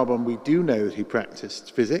unlike Barbon, we do know that he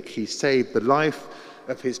practiced physics. He saved the life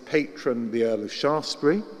of his patron, the Earl of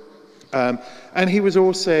Shaftesbury, and he was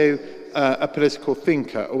also a political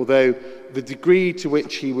thinker, although the degree to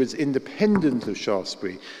which he was independent of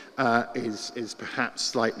Shaftesbury is perhaps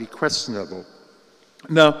slightly questionable.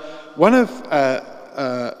 Now, one of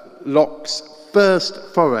Locke's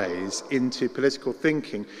first forays into political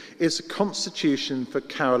thinking is the Constitution for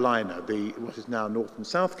Carolina, what is now North and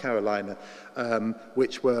South Carolina,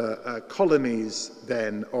 which were colonies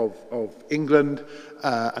then of England,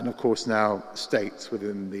 and of course now states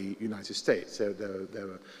within the United States. So they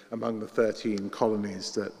were among the 13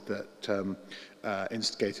 colonies that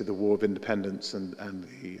instigated the War of Independence and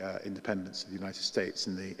the independence of the United States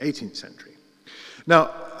in the 18th century.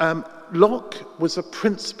 Now, Locke was a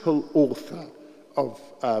principal author of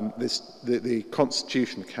the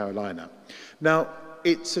Constitution of Carolina. Now,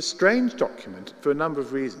 it's a strange document for a number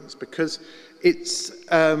of reasons, because it's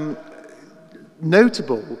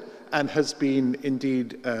notable and has been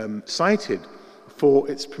indeed cited for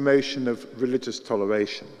its promotion of religious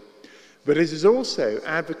toleration. But it is also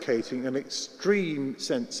advocating an extreme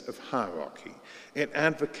sense of hierarchy. It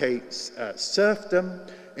advocates serfdom.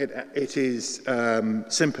 It is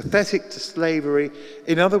sympathetic to slavery.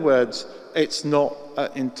 In other words, it's not an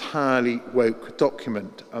entirely woke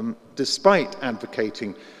document, despite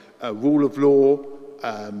advocating rule of law,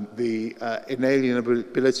 the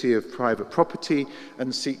inalienability of private property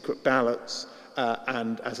and secret ballots,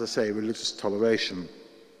 and, as I say, religious toleration.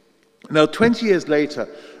 Now, 20 years later,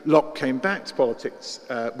 Locke came back to politics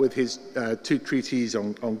with his two treatises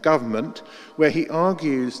on government, where he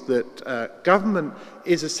argues that government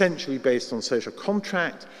is essentially based on social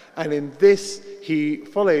contract, and in this he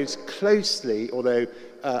follows closely, although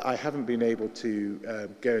I haven't been able to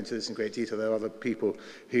go into this in great detail. There are other people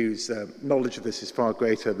whose knowledge of this is far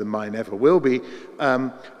greater than mine ever will be,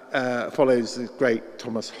 follows the great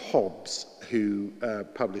Thomas Hobbes, who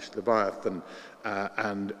published Leviathan,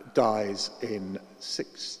 and dies in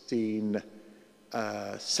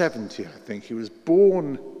 1670, I think. He was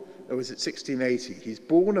born, or was it 1680? He's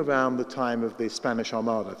born around the time of the Spanish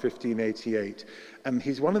Armada, 1588. And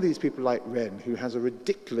he's one of these people like Wren, who has a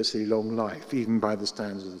ridiculously long life, even by the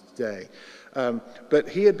standards of today. But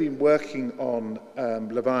he had been working on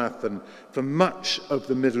Leviathan for much of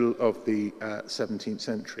the middle of the 17th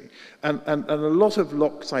century. And a lot of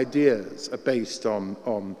Locke's ideas are based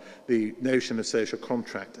on the notion of social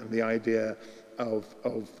contract and the idea of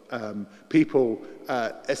people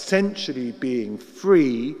essentially being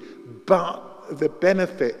free, but the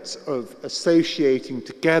benefits of associating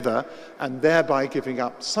together and thereby giving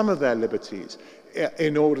up some of their liberties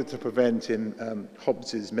in order to prevent, in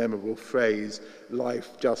Hobbes's memorable phrase,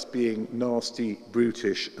 life just being nasty,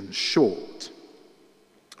 brutish, and short.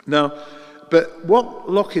 Now, but what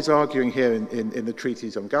Locke is arguing here in the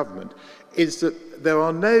treatise on government is that there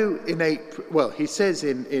are no innate, well, he says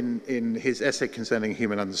in his essay concerning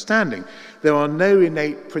human understanding, there are no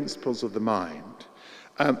innate principles of the mind.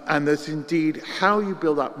 And that indeed how you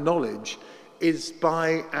build up knowledge is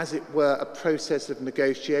by, as it were, a process of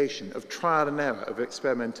negotiation, of trial and error, of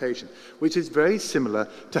experimentation, which is very similar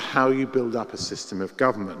to how you build up a system of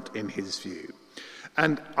government, in his view.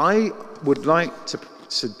 And I would like to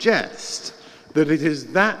suggest that it is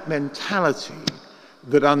that mentality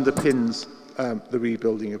that underpins the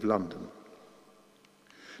rebuilding of London.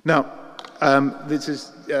 Now, this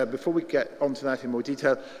is, before we get onto that in more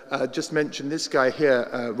detail, just mention this guy here,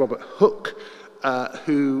 Robert Hooke,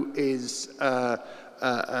 who is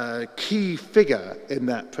key figure in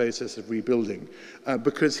that process of rebuilding,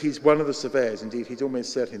 because he's one of the surveyors, indeed he's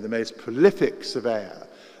almost certainly the most prolific surveyor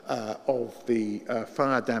of the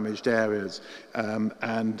fire-damaged areas,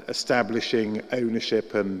 and establishing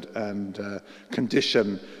ownership and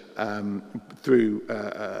condition through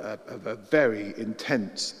a very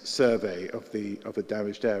intense survey of the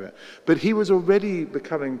damaged area. But he was already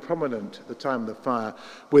becoming prominent at the time of the fire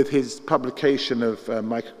with his publication of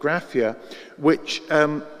Micrographia, which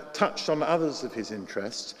touched on others of his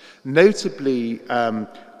interests, notably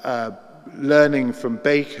learning from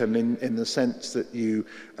Bacon in the sense that you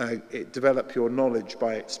develop your knowledge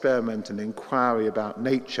by experiment and inquiry about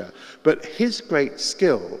nature. But his great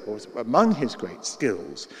skill, or among his great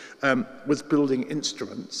skills, was building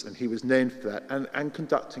instruments, and he was known for that, and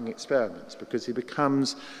conducting experiments, because he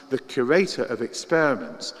becomes the curator of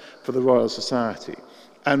experiments for the Royal Society.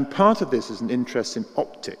 And part of this is an interest in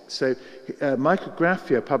optics. So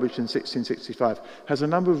Micrographia, published in 1665, has a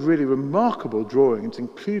number of really remarkable drawings,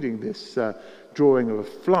 including this drawing of a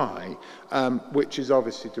fly, which is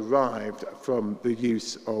obviously derived from the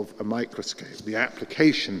use of a microscope, the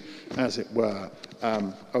application, as it were,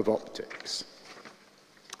 of optics.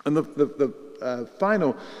 And the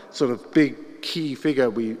final sort of big key figure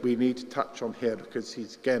we need to touch on here, because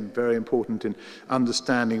he's again very important in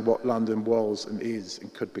understanding what London was and is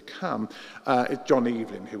and could become, is John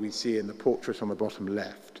Evelyn, who we see in the portrait on the bottom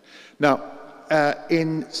left. Now,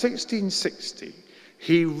 in 1660,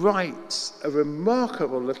 he writes a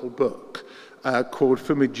remarkable little book called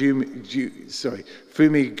Fumigumum,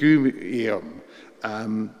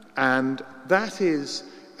 and that is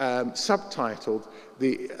subtitled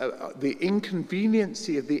the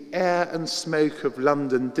inconveniency of the air and smoke of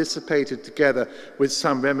London dissipated together with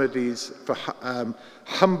some remedies for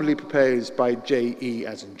humbly proposed by J.E.,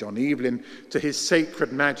 as in John Evelyn, to his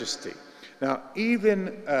sacred majesty. Now,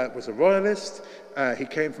 Evelyn was a royalist. He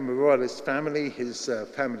came from a royalist family. His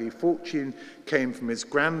family fortune came from his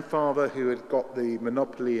grandfather, who had got the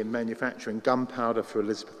monopoly in manufacturing gunpowder for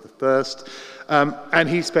Elizabeth I, and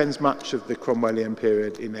he spends much of the Cromwellian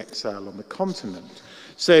period in exile on the continent.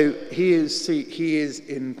 So he is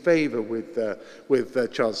in favour with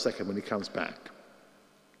Charles II when he comes back.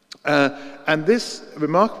 And this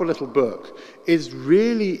remarkable little book is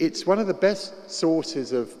really, it's one of the best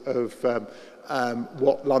sources of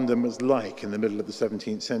what London was like in the middle of the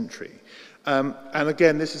 17th century. And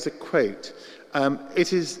again, this is a quote.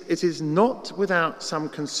 It is not without some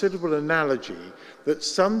considerable analogy that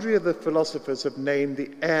sundry of the philosophers have named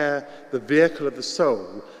the air the vehicle of the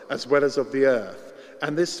soul as well as of the earth,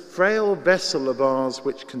 and this frail vessel of ours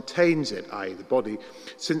which contains it, i.e. the body,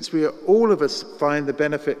 since we are all of us find the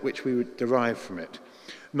benefit which we would derive from it,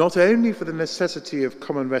 not only for the necessity of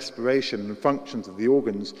common respiration and functions of the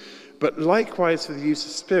organs, but likewise for the use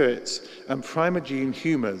of spirits and primogene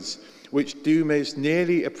humours, which do most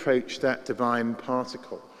nearly approach that divine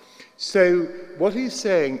particle. So what he's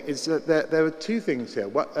saying is that there are two things here,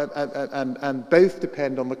 and both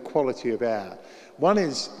depend on the quality of air. One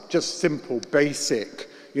is just simple, basic,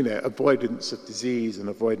 avoidance of disease and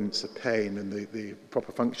avoidance of pain and the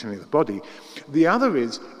proper functioning of the body. The other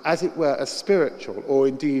is, as it were, a spiritual or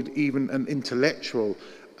indeed even an intellectual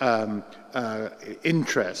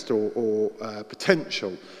interest or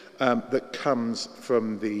potential that comes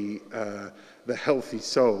from the healthy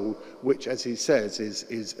soul, which, as he says,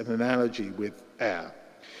 is an analogy with air.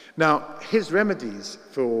 Now, his remedies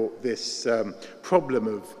for this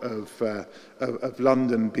problem of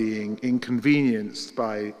London being inconvenienced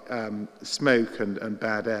by smoke and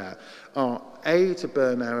bad air are A, to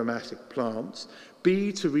burn aromatic plants,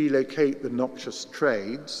 B, to relocate the noxious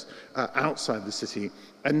trades outside the city,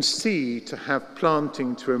 and C, to have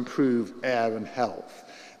planting to improve air and health.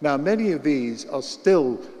 Now, many of these are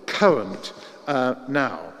still current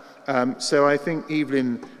now. So I think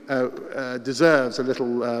Evelyn deserves a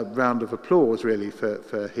little round of applause, really,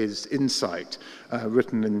 for his insight,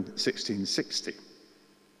 written in 1660.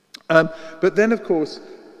 But then, of course,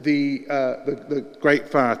 the Great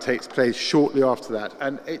Fire takes place shortly after that,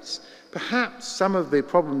 and it's perhaps some of the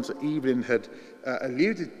problems that Evelyn had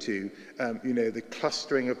alluded to, the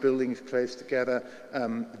clustering of buildings close together,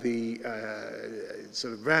 the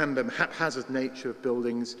sort of random, haphazard nature of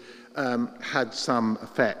buildings had some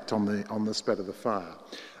effect on the spread of the fire.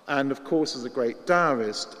 And of course, as a great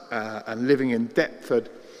diarist and living in Deptford,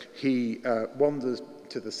 he wanders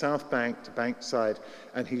to the south bank, to Bankside,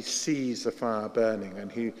 and he sees the fire burning,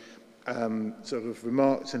 and he sort of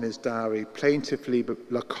remarks in his diary, plaintively but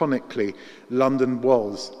laconically, "London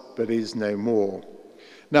was, but is no more."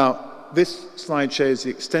 Now, this slide shows the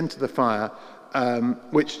extent of the fire,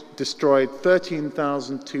 which destroyed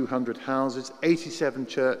 13,200 houses, 87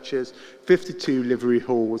 churches, 52 livery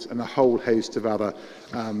halls, and a whole host of other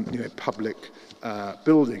public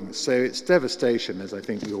buildings. So its devastation, as I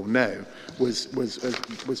think we all know,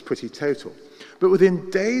 was pretty total. But within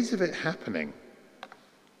days of it happening,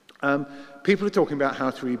 people are talking about how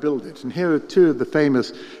to rebuild it. And here are two of the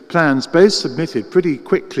famous plans, both submitted pretty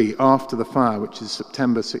quickly after the fire, which is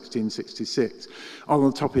September 1666. On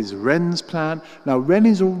the top is Wren's plan. Now, Wren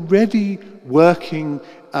is already working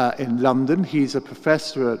in London. He's a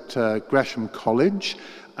professor at Gresham College,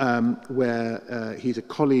 where he's a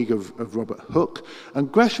colleague of Robert Hooke.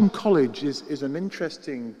 And Gresham College is an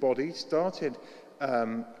interesting body, started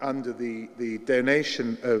under the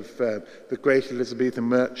donation of the great Elizabethan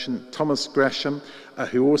merchant Thomas Gresham,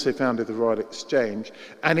 who also founded the Royal Exchange.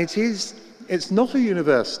 And it's not a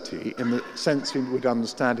university in the sense we would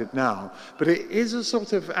understand it now, but it is a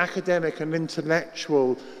sort of academic and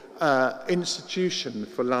intellectual institution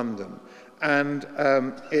for London. And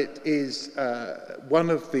it is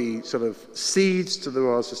one of the sort of seeds to the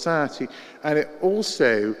Royal Society, and it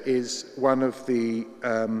also is one of the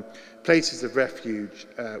places of refuge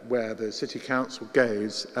where the City Council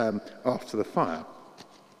goes after the fire.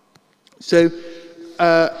 So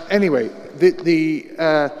anyway,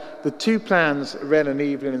 the two plans, Wren and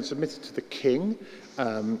Evelyn, are submitted to the King,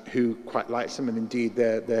 who quite likes them, and indeed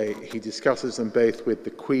he discusses them both with the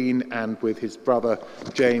Queen and with his brother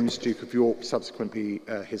James, Duke of York, subsequently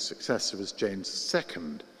his successor as James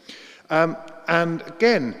II. And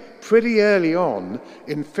again, pretty early on,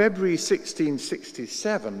 in February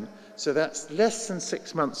 1667, so that's less than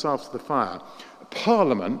 6 months after the fire,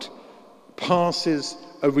 Parliament passes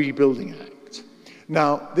a rebuilding act.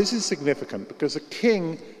 Now, this is significant because the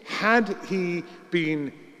King, had he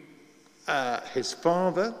been his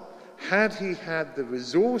father, had he had the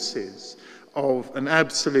resources of an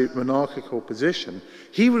absolute monarchical position,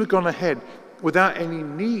 he would have gone ahead without any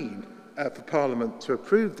need for Parliament to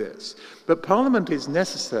approve this. But Parliament is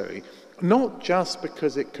necessary, not just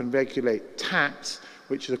because it can regulate tax,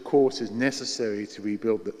 which of course is necessary to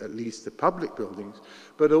rebuild at least the public buildings,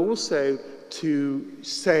 but also to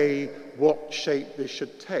say what shape this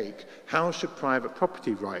should take. How should private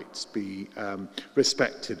property rights be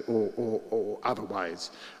respected or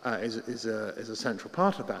otherwise is a central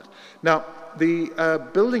part of that. Now, the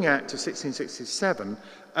Building Act of 1667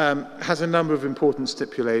 has a number of important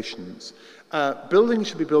stipulations. Buildings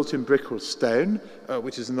should be built in brick or stone,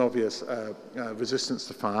 which is an obvious resistance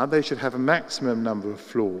to fire. They should have a maximum number of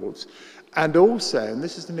floors. And also, and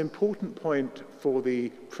this is an important point for the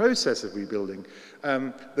process of rebuilding,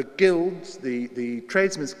 the guilds, the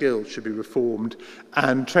tradesmen's guilds should be reformed,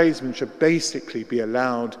 and tradesmen should basically be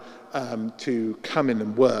allowed to come in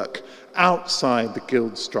and work outside the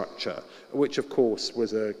guild structure, which of course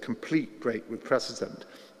was a complete break with precedent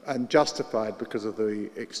and justified because of the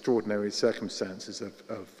extraordinary circumstances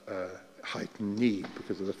of heightened need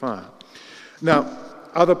because of the fire. Now,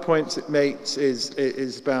 other points it makes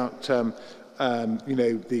is about the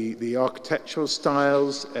architectural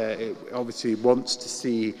styles. It obviously wants to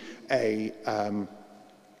see a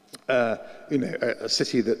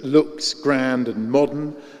city that looks grand and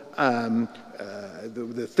modern.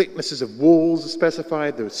 The thicknesses of walls are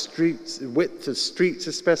specified. The width of streets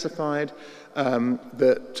are specified.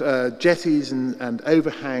 That jetties and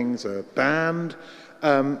overhangs are banned,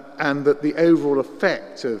 and that the overall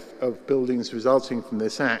effect of buildings resulting from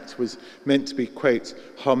this act was meant to be, quote,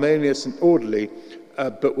 harmonious and orderly,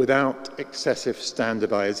 but without excessive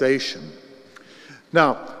standardization.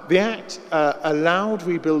 Now, the Act allowed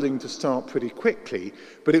rebuilding to start pretty quickly,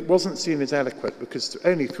 but it wasn't seen as adequate because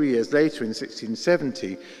only 3 years later, in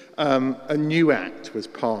 1670, a new Act was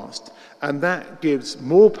passed, and that gives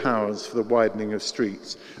more powers for the widening of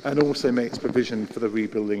streets and also makes provision for the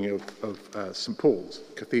rebuilding of St. Paul's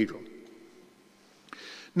Cathedral.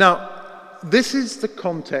 Now, this is the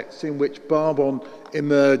context in which Barbon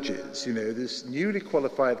emerges, this newly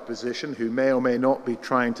qualified physician who may or may not be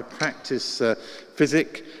trying to practice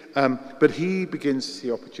physics, but he begins to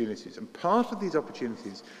see opportunities. And part of these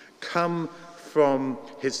opportunities come from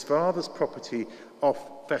his father's property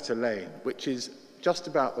off Fetter Lane, which is just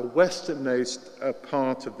about the westernmost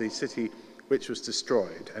part of the city which was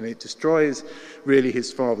destroyed. And it destroys really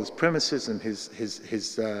his father's premises and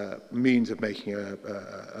his means of making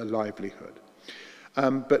a livelihood.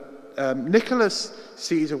 But Nicholas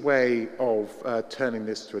sees a way of turning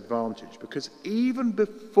this to advantage, because even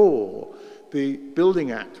before the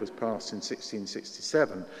Building Act was passed in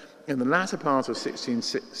 1667, in the latter part of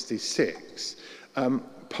 1666,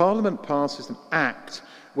 Parliament passes an act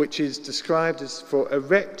which is described as for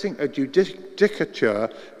erecting a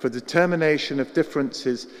judicature for determination of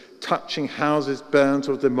differences touching houses burnt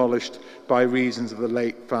or demolished by reasons of the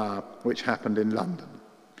late fire which happened in London.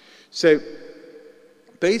 So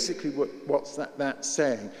basically what's that's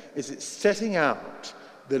saying is it's setting out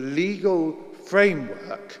the legal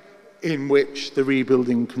framework in which the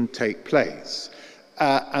rebuilding can take place.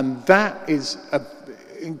 And that is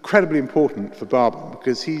incredibly important for Barbon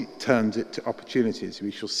because he turns it to opportunities,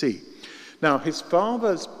 we shall see. Now, his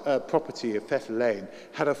father's property of Fetter Lane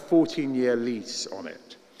had a 14-year lease on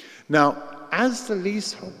it. Now, as the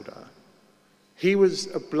leaseholder, he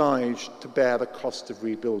was obliged to bear the cost of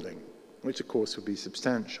rebuilding, which of course would be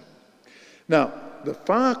substantial. Now, the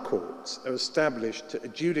fire courts are established to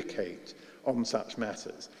adjudicate on such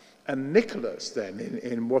matters. And Nicholas then,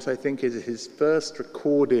 in what I think is his first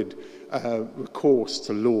recorded recourse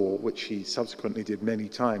to law, which he subsequently did many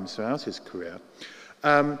times throughout his career,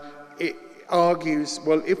 it argues,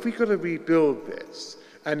 well, if we've got to rebuild this,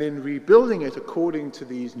 and in rebuilding it according to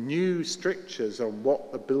these new strictures on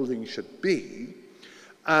what the building should be,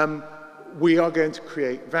 we are going to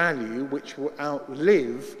create value which will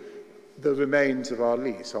outlive the remains of our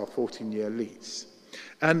lease, our 14-year lease.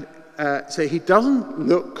 And so he doesn't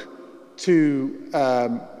look to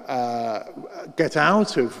get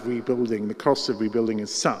out of rebuilding, the cost of rebuilding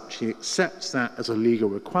as such. He accepts that as a legal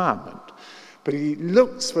requirement. But he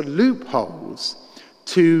looks for loopholes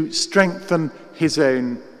to strengthen his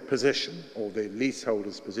own position, or the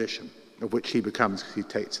leaseholder's position, of which he becomes because he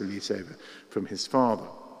takes the lease over from his father.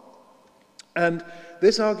 And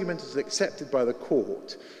this argument is accepted by the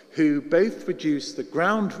court, who both reduce the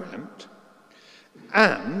ground rent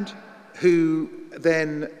and who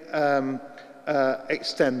then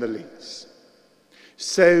extend the lease.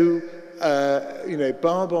 So,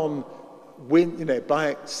 Barbon, by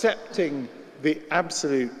accepting the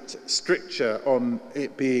absolute stricture on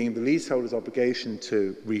it being the leaseholder's obligation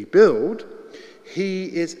to rebuild,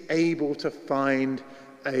 he is able to find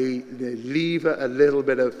lever a little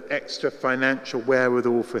bit of extra financial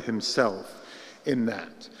wherewithal for himself in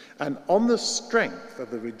that. And on the strength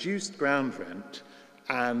of the reduced ground rent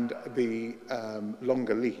and the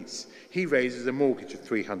longer lease, he raises a mortgage of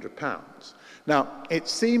 £300. Now, it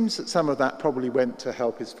seems that some of that probably went to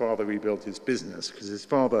help his father rebuild his business, because his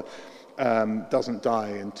father doesn't die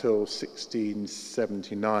until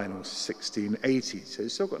 1679 or 1680, so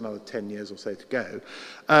he's still got another 10 years or so to go.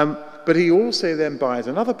 But he also then buys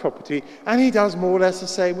another property, and he does more or less the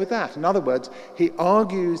same with that. In other words, he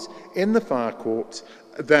argues in the fire courts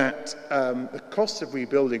that the cost of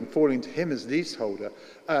rebuilding falling to him as leaseholder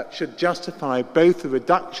should justify both the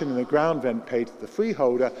reduction in the ground rent paid to the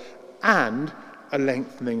freeholder and a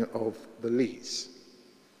lengthening of the lease.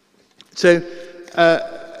 So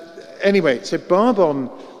anyway, so Barbon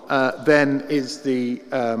then is the,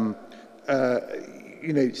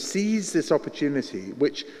 sees this opportunity,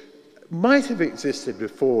 which might have existed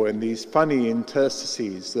before in these funny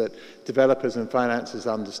interstices that developers and financiers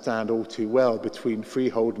understand all too well between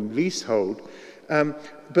freehold and leasehold,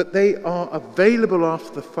 but they are available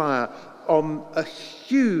after the fire on a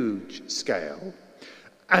huge scale,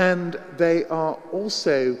 and they are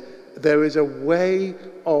also, there is a way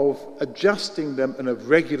of adjusting them and of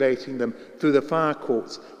regulating them through the fire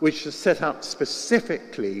courts, which are set up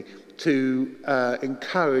specifically to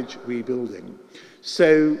encourage rebuilding.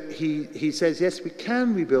 So he says, yes, we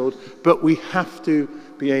can rebuild, but we have to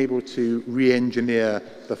be able to re-engineer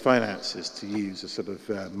the finances, to use a sort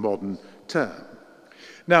of modern term.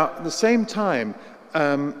 Now, at the same time,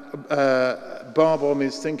 Barbon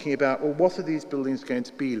is thinking about, well, what are these buildings going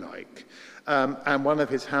to be like? And one of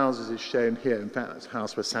his houses is shown here. In fact, that's a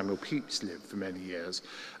house where Samuel Pepys lived for many years.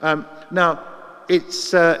 Now,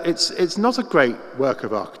 it's not a great work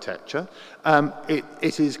of architecture.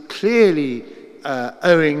 It is clearly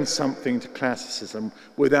owing something to classicism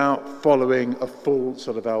without following a full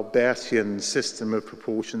sort of Albertian system of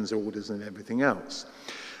proportions, orders, and everything else.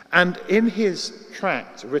 And in his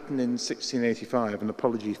tract, written in 1685, An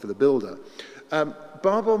Apology for the Builder,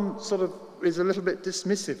 Barbon sort of is a little bit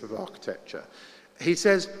dismissive of architecture. He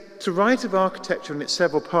says, to write of architecture in its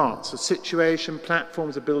several parts, the situation,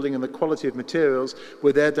 platforms of building, and the quality of materials,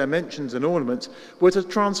 with their dimensions and ornaments, were to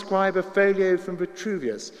transcribe a folio from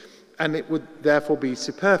Vitruvius, and it would therefore be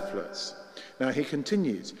superfluous. Now he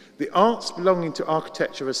continues, the arts belonging to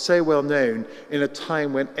architecture are so well known in a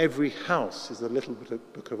time when every house is a little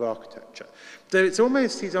book of architecture. So it's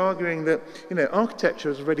almost, he's arguing that, architecture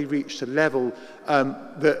has already reached a level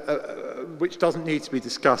which doesn't need to be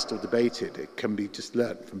discussed or debated. It can be just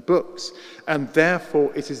learnt from books, and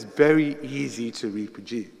therefore it is very easy to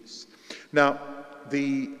reproduce. Now,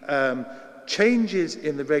 the changes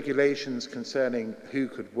in the regulations concerning who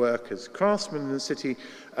could work as craftsmen in the city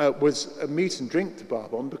was a meat and drink to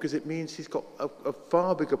Barbon, because it means he's got a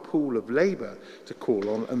far bigger pool of labour to call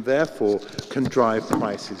on, and therefore can drive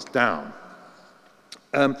prices down.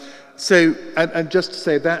 And just to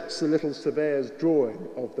say, that's the little surveyor's drawing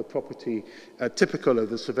of the property, typical of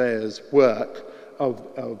the surveyor's work of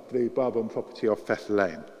the Barbon property off Fetter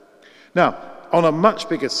Lane. Now, on a much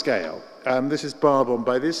bigger scale, this is Barbon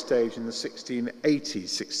by this stage in the 1680s,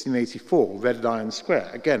 1684, Red Lion Square,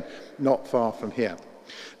 again, not far from here.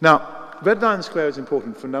 Now, Red Lion Square is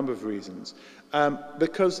important for a number of reasons,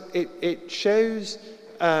 because it shows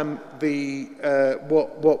what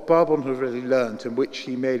Barbon had really learnt, and which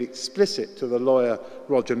he made explicit to the lawyer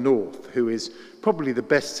Roger North, who is probably the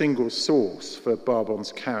best single source for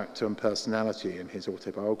Barbon's character and personality in his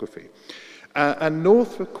autobiography. And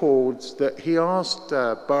North records that he asked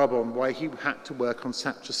Barbon why he had to work on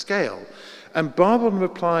such a scale. And Barbon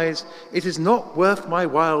replies, "It is not worth my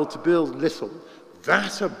while to build little.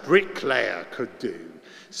 That a bricklayer could do."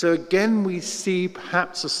 So again, we see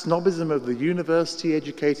perhaps a snobism of the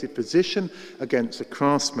university-educated physician against a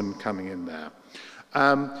craftsman coming in there.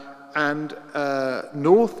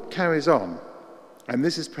 North carries on, and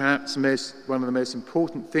this is perhaps one of the most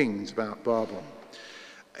important things about Barbon.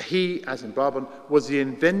 He, as in Barbon, was the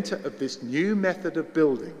inventor of this new method of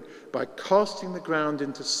building by casting the ground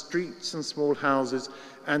into streets and small houses,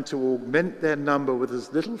 and to augment their number with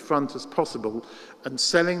as little front as possible, and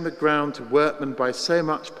selling the ground to workmen by so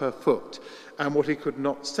much per foot, and what he could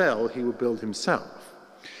not sell he would build himself.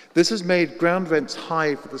 This has made ground rents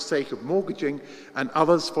high for the sake of mortgaging, and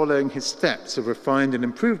others following his steps have refined and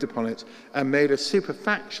improved upon it, and made a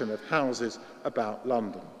superfaction of houses about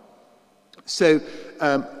London. So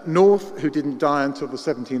North, who didn't die until the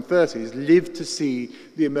 1730s, lived to see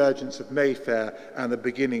the emergence of Mayfair and the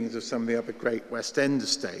beginnings of some of the other great West End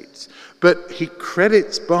estates. But he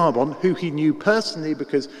credits Barbon, who he knew personally,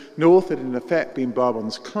 because North had in effect been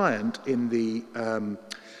Barbon's client in the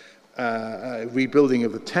rebuilding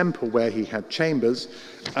of the temple where he had chambers,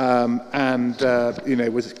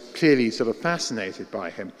 was clearly sort of fascinated by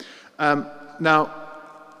him. Now,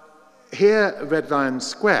 here at Red Lion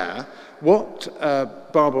Square, what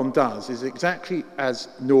Barbon does is exactly as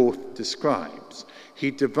North describes.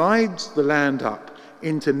 He divides the land up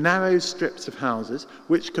into narrow strips of houses,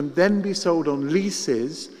 which can then be sold on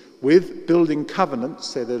leases with building covenants,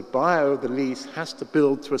 so the buyer of the lease has to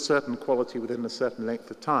build to a certain quality within a certain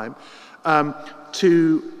length of time,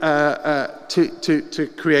 to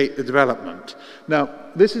create the development. Now,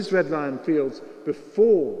 this is Red Lion Fields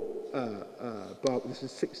before Barbon. This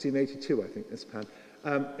is 1682, I think, this plan.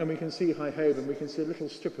 And we can see High Holborn, we can see a little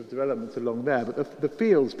strip of development along there, but the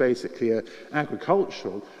fields basically are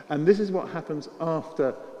agricultural, and this is what happens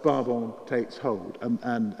after Barbon takes hold,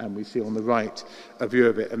 and we see on the right a view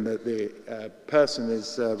of it, and the person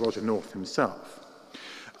is Roger North himself.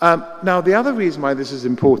 Now, the other reason why this is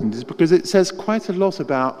important is because it says quite a lot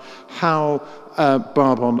about how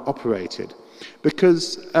Barbon operated,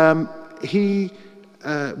 because he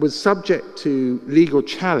was subject to legal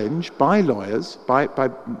challenge by lawyers, by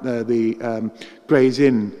the Gray's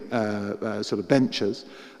Inn sort of benchers,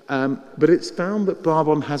 but it's found that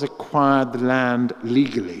Barbon has acquired the land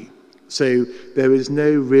legally, so there is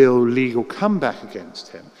no real legal comeback against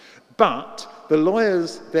him. But the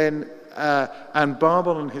lawyers then, and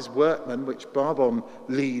Barbon and his workmen, which Barbon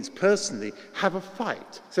leads personally, have a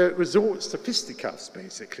fight. So it resorts to fisticuffs,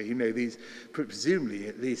 basically. These, presumably,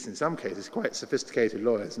 at least in some cases, quite sophisticated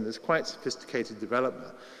lawyers, and there's quite sophisticated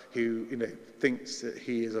developer who, thinks that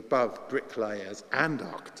he is above bricklayers and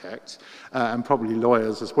architects, and probably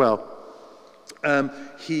lawyers as well.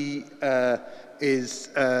 He is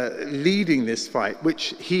leading this fight,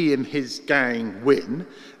 which he and his gang win,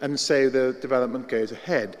 and so the development goes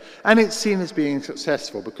ahead. And it's seen as being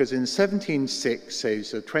successful, because in 1706,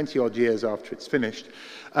 so 20-odd years after it's finished,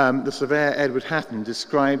 the surveyor Edward Hatton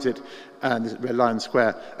describes it, Red Lion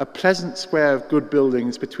Square, a pleasant square of good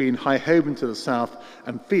buildings between High Holborn to the south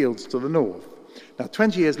and Fields to the north. Now,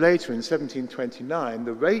 20 years later, in 1729,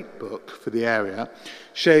 the rate book for the area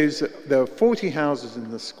shows that there were 40 houses in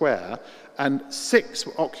the square, and 6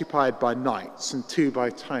 were occupied by knights and 2 by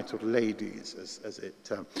titled ladies, as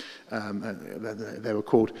they were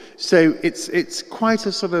called. So it's quite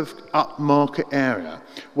a sort of upmarket area.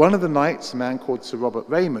 One of the knights, a man called Sir Robert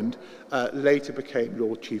Raymond, later became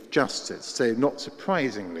Lord Chief Justice. So not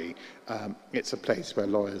surprisingly, it's a place where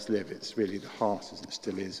lawyers live. It's really the heart, as it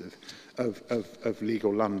still is, of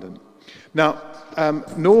legal London. Now,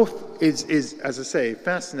 North is, as I say,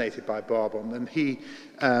 fascinated by Barbon, and he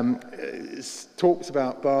talks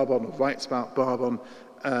about Barbon, or writes about Barbon,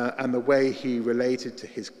 and the way he related to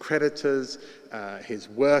his creditors, his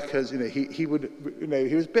workers. He was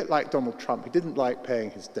a bit like Donald Trump. He didn't like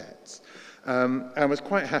paying his debts, and was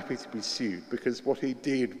quite happy to be sued, because what he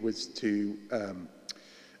did was to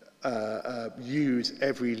use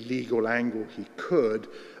every legal angle he could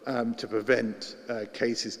to prevent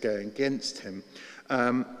cases going against him.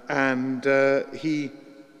 He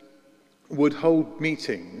would hold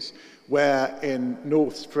meetings where, in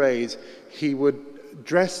North's phrase, he would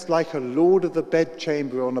dress like a lord of the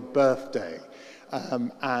bedchamber on a birthday.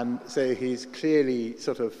 And so he's clearly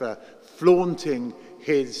sort of flaunting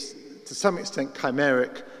his, to some extent,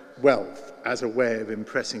 chimeric wealth as a way of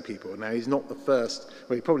impressing people. Now, he's not the first,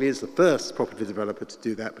 well, he probably is the first property developer to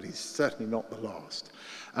do that, but he's certainly not the last.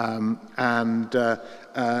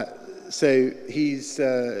 So he's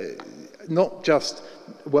not just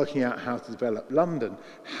working out how to develop London,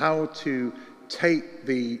 how to take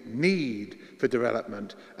the need for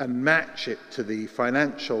development and match it to the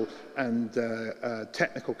financial and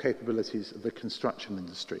technical capabilities of the construction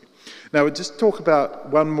industry. Now, we'll just talk about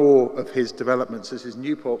one more of his developments. This is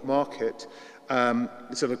Newport Market,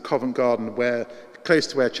 sort of Covent Garden, where close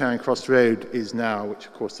to where Charing Cross Road is now, which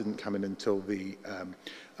of course didn't come in until the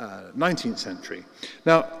 19th century.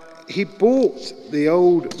 Now, he bought the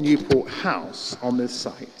old Newport House on this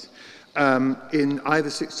site in either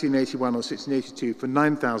 1681 or 1682 for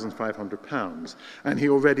 £9,500, and he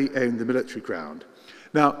already owned the military ground.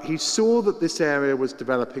 Now, he saw that this area was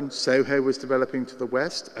developing, Soho was developing to the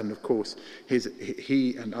west, and of course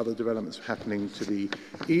he and other developments were happening to the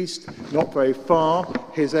east. Not very far,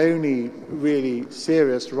 his only really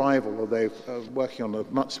serious rival, although working on a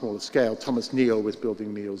much smaller scale, Thomas Neal, was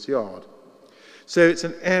building Neal's Yard. So it's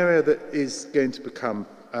an area that is going to become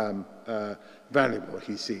valuable,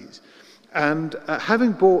 he sees. And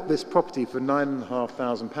having bought this property for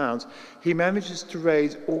 £9,500, he manages to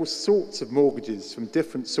raise all sorts of mortgages from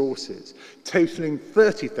different sources, totaling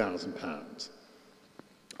 £30,000.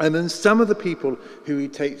 And then some of the people who he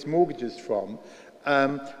takes mortgages from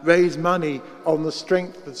raise money on the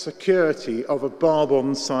strength of security of a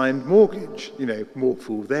Barbon-signed mortgage. More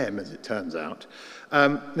fool them, as it turns out.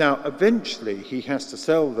 Now, eventually, he has to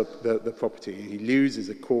sell the property. He loses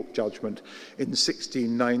a court judgment in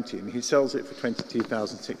 1690, and he sells it for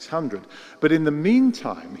 £22,600. But in the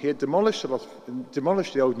meantime, he had demolished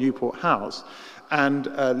the old Newport House and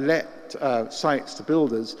let sites to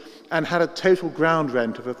builders, and had a total ground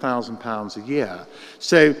rent of £1,000 a year.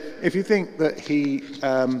 So if you think that he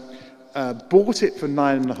bought it for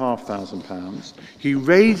 £9,500, he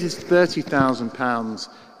raises £30,000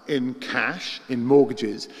 in cash, in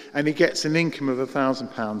mortgages, and he gets an income of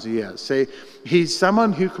 £1,000 a year. So he's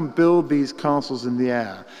someone who can build these castles in the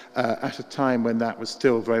air at a time when that was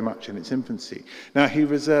still very much in its infancy. Now, he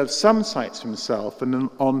reserves some sites for himself, and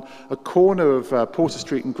on a corner of Porter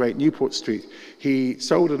Street and Great Newport Street, he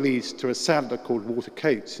sold a lease to a saddler called Walter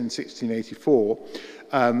Coates in 1684,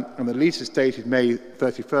 and the lease is dated May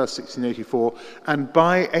 31st, 1684, and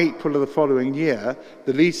by April of the following year,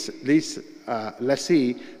 the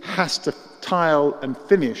lessee has to tile and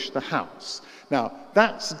finish the house. Now,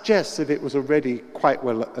 that suggests that it was already quite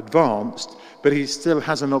well advanced, but he still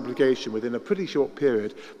has an obligation within a pretty short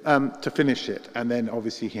period to finish it, and then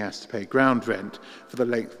obviously he has to pay ground rent for the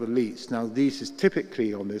length of the lease. Now, leases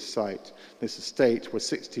typically on this site, this estate, were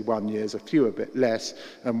 61 years, a few a bit less,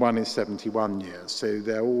 and one is 71 years, so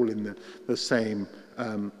they're all in the same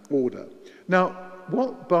order. Now,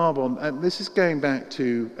 what Barbon, and this is going back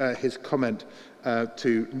to his comment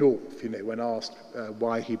to North, when asked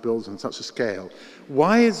why he builds on such a scale.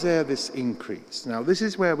 Why is there this increase? Now, this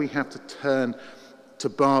is where we have to turn to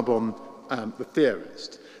Barbon, the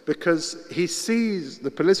theorist, because he sees the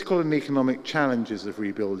political and economic challenges of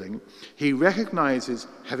rebuilding. He recognises,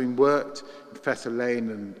 having worked in Fetter Lane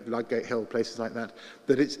and Ludgate Hill, places like that,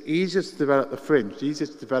 that it's easier to develop the fringe, easier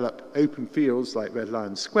to develop open fields like Red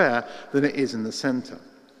Lion Square than it is in the centre.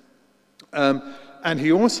 And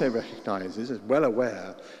he also recognises, is well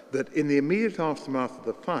aware, that in the immediate aftermath of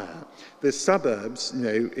the fire, the suburbs,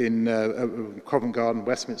 in Covent Garden,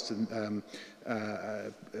 Westminster,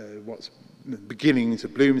 what's beginnings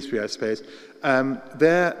of Bloomsbury, I suppose,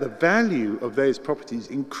 the value of those properties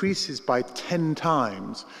increases by 10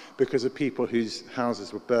 times because of people whose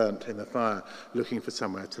houses were burnt in the fire looking for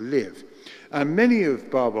somewhere to live. And many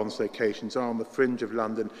of Barbon's locations are on the fringe of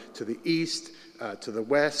London, to the east, to the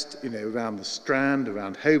west, around the Strand,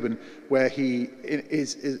 around Holborn, where he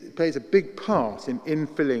plays a big part in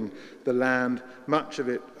infilling the land, much of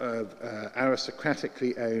it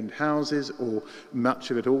aristocratically owned houses, or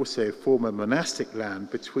much of it also former monastic land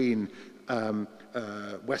between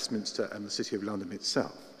Westminster and the City of London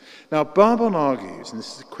itself. Now, Barbon argues, and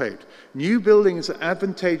this is a quote, "New buildings are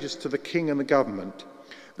advantageous to the king and the government.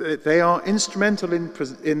 They are instrumental in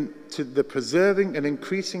the preserving and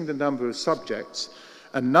increasing the number of subjects,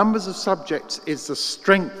 and numbers of subjects is the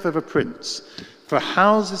strength of a prince. For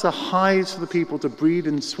houses are hives for the people to breed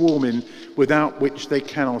and swarm in, without which they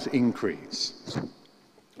cannot increase.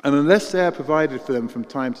 And unless they are provided for them from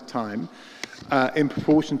time to time, in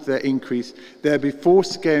proportion to their increase, they'll be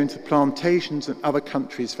forced to go into plantations and other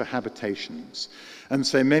countries for habitations, and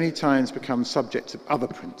so many times become subjects of other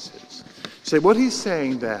princes." So what he's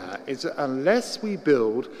saying there is that unless we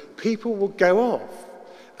build, people will go off.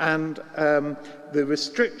 And the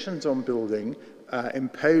restrictions on building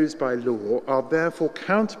imposed by law are therefore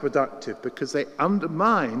counterproductive, because they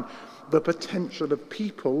undermine the potential of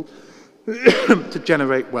people to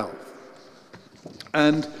generate wealth.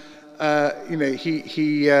 And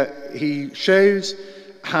he shows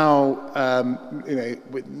how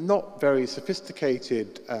with not very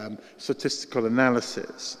sophisticated statistical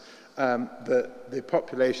analysis, the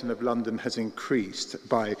population of London has increased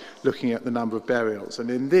by looking at the number of burials. And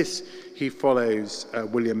in this, he follows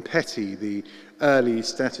William Petty, the early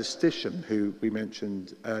statistician who we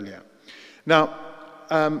mentioned earlier. Now,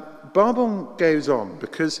 Barbon goes on,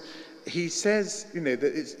 because he says, that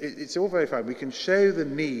it's all very fine. We can show the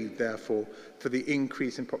need, therefore, for the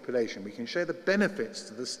increase in population. We can show the benefits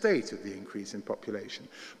to the state of the increase in population.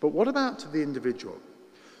 But what about to the individual?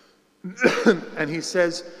 And he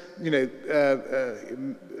says,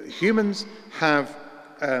 humans have,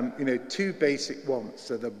 two basic wants.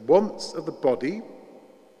 So the wants of the body,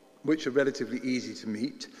 which are relatively easy to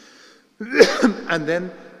meet, and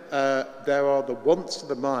then there are the wants of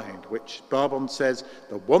the mind, which Barbon says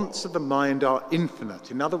the wants of the mind are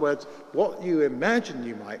infinite. In other words, what you imagine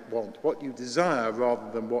you might want, what you desire,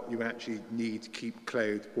 rather than what you actually need to keep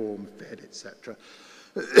clothed, warm, fed, etc.,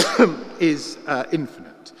 is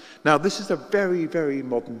infinite. Now, this is a very, very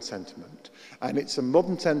modern sentiment, and it's a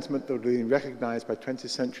modern sentiment that has been recognised by 20th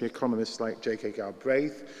century economists like J.K.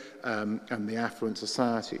 Galbraith and the Affluent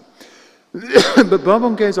Society. But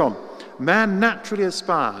Barbon goes on, "Man naturally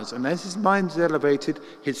aspires, and as his mind is elevated,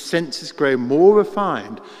 his senses grow more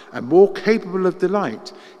refined and more capable of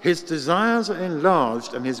delight. His desires are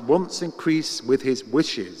enlarged, and his wants increase with his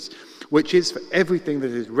wishes, which is for everything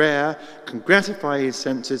that is rare, can gratify his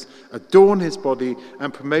senses, adorn his body,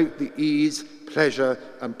 and promote the ease, pleasure,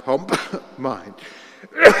 and pomp of mind."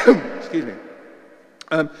 Excuse me.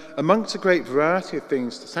 Amongst a great variety of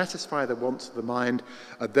things to satisfy the wants of the mind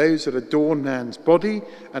are those that adorn man's body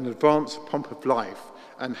and advance the pomp of life,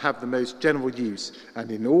 and have the most general use,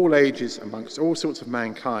 and in all ages, amongst all sorts of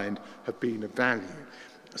mankind, have been of value.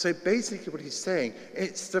 So basically what he's saying,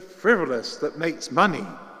 it's the frivolous that makes money.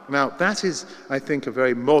 Now, that is, I think, a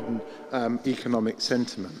very modern economic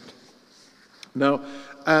sentiment. Now,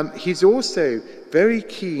 he's also very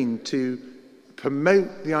keen to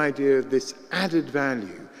promote the idea of this added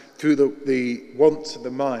value through the wants of the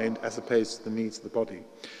mind as opposed to the needs of the body.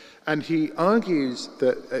 And he argues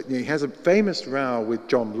that he has a famous row with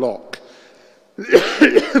John Locke,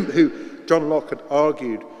 who John Locke had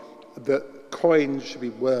argued that coins should be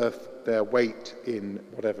worth their weight in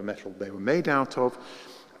whatever metal they were made out of.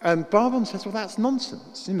 And Barbon says, well, that's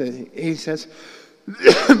nonsense. He says,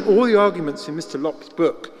 all the arguments in Mr. Locke's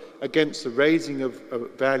book against the raising of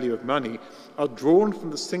value of money are drawn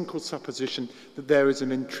from the single supposition that there is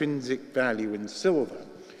an intrinsic value in silver.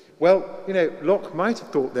 Well, Locke might have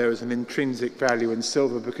thought there was an intrinsic value in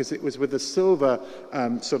silver because it was with a silver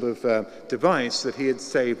device that he had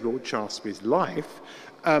saved Lord Shaftesbury's life.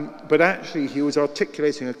 But actually, he was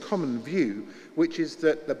articulating a common view, which is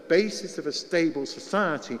that the basis of a stable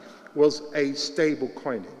society was a stable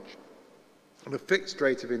coinage and a fixed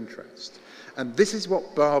rate of interest. And this is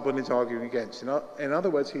what Barbon is arguing against. In other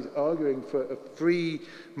words, he's arguing for a free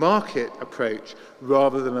market approach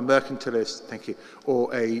rather than a mercantilist,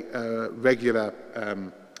 or a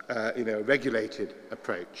regulated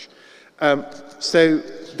approach. So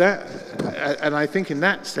that, and I think in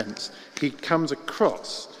that sense, he comes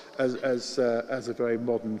across as a very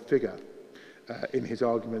modern figure in his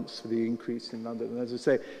arguments for the increase in London. And as I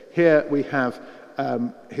say, here we have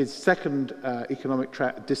his second economic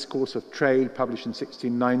tract, Discourse of Trade, published in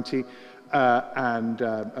 1690, and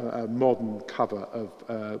a modern cover of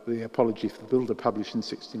the Apology for the Builder, published in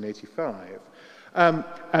 1685.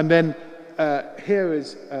 And then here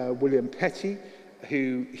is William Petty,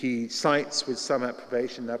 who he cites with some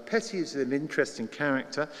approbation. Now, Petty is an interesting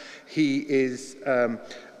character. He is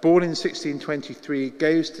born in 1623,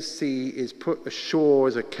 goes to sea, is put ashore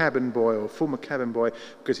as a cabin boy or former cabin boy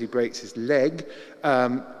because he breaks his leg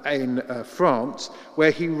in France,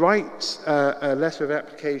 where he writes a letter of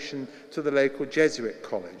application to the local Jesuit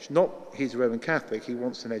college. Not he's a Roman Catholic, he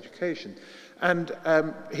wants an education. And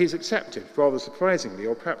he's accepted, rather surprisingly,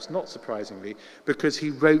 or perhaps not surprisingly, because he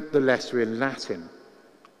wrote the letter in Latin.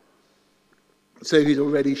 So he's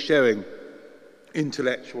already showing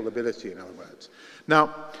intellectual ability, in other words. Now,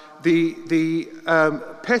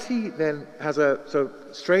 Petty then has a sort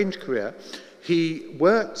of strange career. He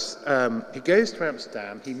works, he goes to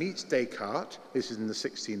Amsterdam, he meets Descartes, this is in the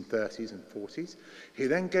 1630s and 40s. He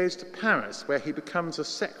then goes to Paris, where he becomes a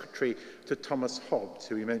secretary to Thomas Hobbes,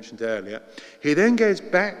 who we mentioned earlier. He then goes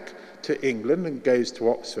back to England and goes to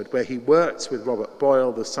Oxford, where he works with Robert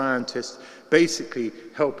Boyle, the scientist, basically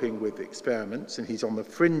helping with experiments, and he's on the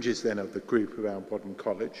fringes then of the group around Bodden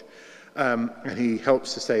College. And he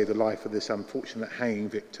helps to save the life of this unfortunate hanging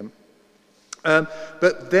victim.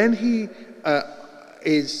 But then he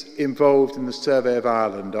is involved in the survey of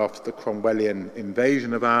Ireland after the Cromwellian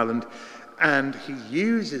invasion of Ireland, and he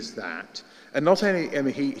uses that, and not only, I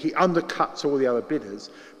mean, he undercuts all the other bidders,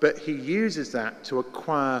 but he uses that to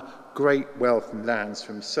acquire great wealth and lands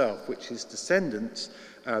for himself, which his descendants,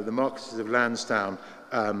 the Marquises of Lansdowne,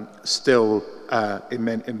 still,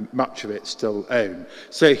 in much of it, still own.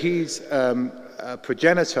 So he's a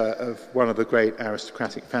progenitor of one of the great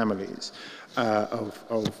aristocratic families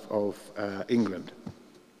of England.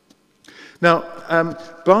 Now,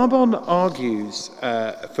 Barbon argues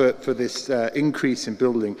for this increase in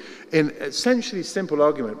building in essentially simple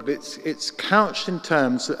argument, but it's couched in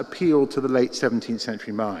terms that appeal to the late 17th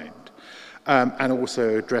century mind, and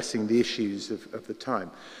also addressing the issues of the time.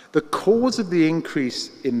 The cause of the increase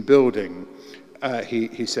in building,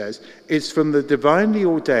 he says, is from the divinely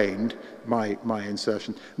ordained, my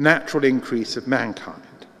insertion, natural increase of mankind.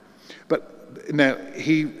 Now,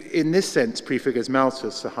 he, in this sense, prefigures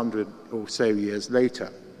Malthus 100 or so years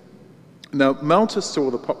later. Now, Malthus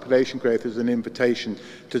saw the population growth as an invitation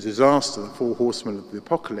to disaster, the four horsemen of the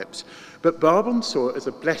apocalypse, but Barbon saw it as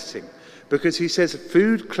a blessing, because he says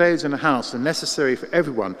food, clothes, and a house are necessary for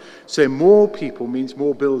everyone, so more people means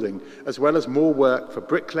more building, as well as more work for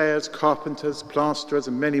bricklayers, carpenters, plasterers,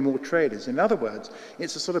 and many more traders. In other words,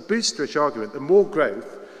 it's a sort of boosterish argument. The more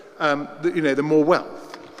growth, the more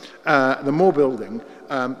wealth. The more building,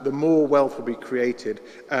 the more wealth will be created,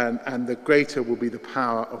 and the greater will be the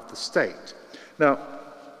power of the state. Now,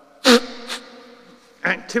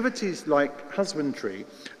 activities like husbandry,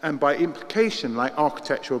 and by implication like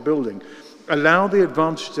architectural building, allow the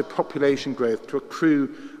advantages of population growth to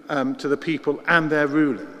accrue to the people and their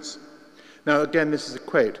rulers. Now, again, this is a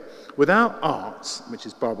quote. Without arts, which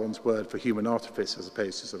is Barbon's word for human artifice as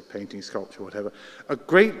opposed to sort of painting, sculpture, whatever, a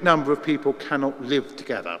great number of people cannot live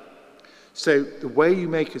together. So the way you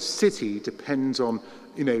make a city depends on,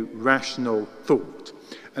 rational thought.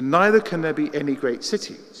 And neither can there be any great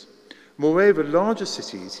cities. Moreover, larger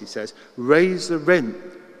cities, he says, raise the rent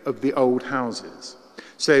of the old houses.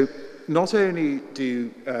 So not only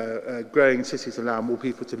do growing cities allow more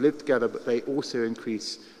people to live together, but they also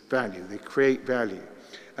increase value. They create value.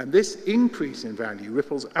 And this increase in value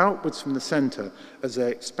ripples outwards from the centre as they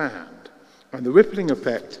expand. And the rippling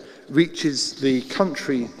effect reaches the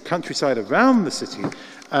countryside around the city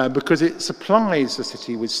because it supplies the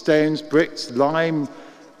city with stones, bricks, lime,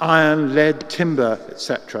 iron, lead, timber,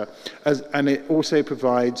 etc. And it also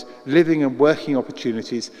provides living and working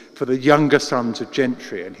opportunities for the younger sons of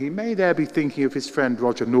gentry. And he may there be thinking of his friend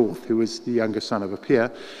Roger North, who was the younger son of a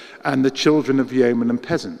peer, and the children of yeomen and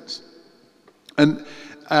peasants. And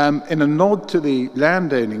in a nod to the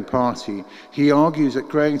landowning party, he argues that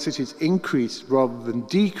growing cities increase rather than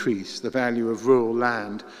decrease the value of rural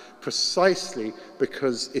land, precisely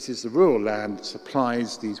because it is the rural land that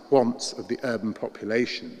supplies these wants of the urban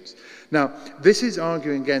populations. Now, this is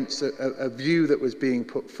arguing against a view that was being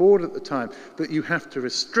put forward at the time, that you have to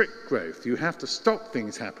restrict growth, you have to stop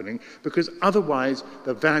things happening, because otherwise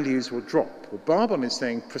the values will drop. Well, Barbon is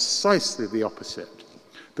saying precisely the opposite,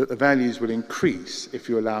 that the values will increase if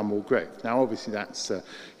you allow more growth. Now, obviously, that's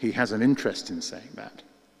he has an interest in saying that.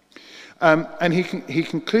 And he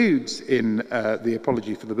concludes in the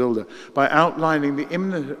Apology for the Builder by outlining the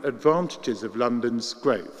imminent advantages of London's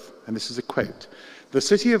growth. And this is a quote. The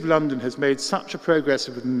City of London has made such a progress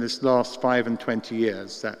within this last 25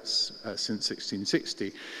 years, that's since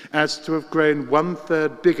 1660, as to have grown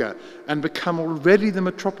 1/3 bigger and become already the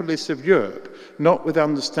metropolis of Europe, not with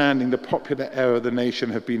understanding the popular error the nation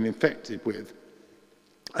have been infected with,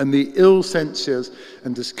 and the ill censures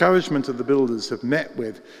and discouragement of the builders have met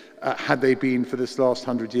with, had they been for this last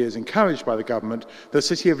 100 years encouraged by the government, the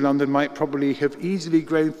City of London might probably have easily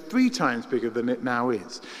grown 3 times bigger than it now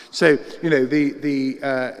is. So, you know, the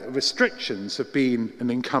restrictions have been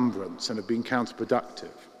an encumbrance and have been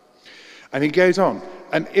counterproductive. And he goes on,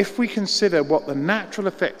 and if we consider what the natural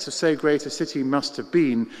effects of so great a city must have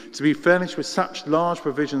been to be furnished with such large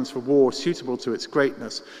provisions for war suitable to its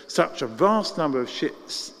greatness, such a vast number of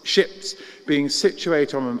ships being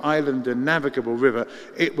situated on an island and navigable river,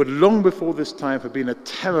 it would long before this time have been a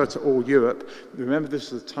terror to all Europe. Remember,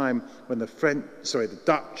 this is a time when the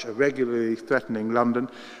Dutch are regularly threatening London,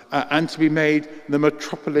 and to be made the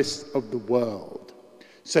metropolis of the world.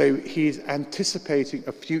 So he's anticipating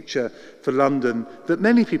a future for London that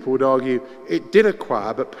many people would argue it did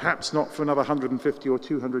acquire, but perhaps not for another 150 or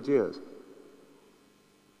 200 years.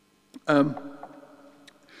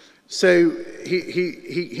 So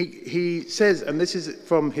he says, and this is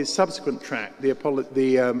from his subsequent tract,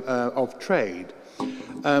 of Trade,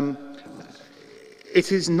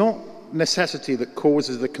 it is not necessity that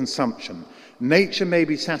causes the consumption. Nature may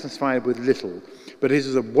be satisfied with little, but it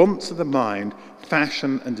is the wants of the mind,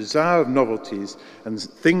 fashion and desire of novelties, and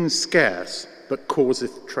things scarce, that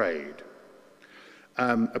causeth trade.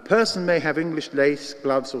 A person may have English lace,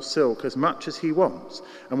 gloves, or silk as much as he wants,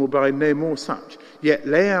 and will buy no more such, yet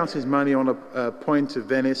lay out his money on a point of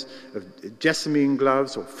Venice, of jessamine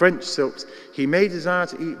gloves, or French silks. He may desire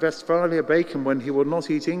to eat Westphalia bacon when he will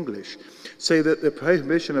not eat English, so that the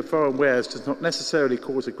prohibition of foreign wares does not necessarily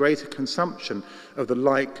cause a greater consumption of the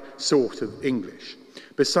like sort of English.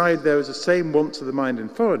 Besides, there is the same want of the mind in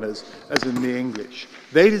foreigners as in the English.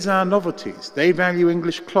 They desire novelties. They value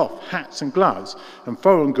English cloth, hats and gloves, and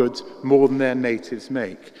foreign goods more than their natives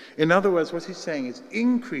make. In other words, what he's saying is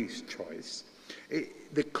increased choice.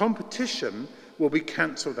 The competition will be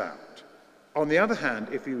cancelled out. On the other hand,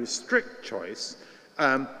 if you restrict choice,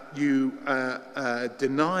 you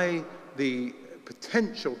deny the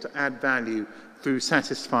potential to add value through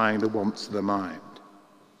satisfying the wants of the mind.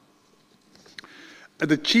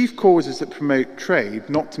 The chief causes that promote trade,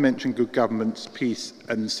 not to mention good government, peace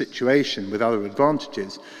and situation with other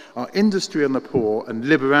advantages, are industry on the poor and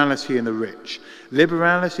liberality in the rich.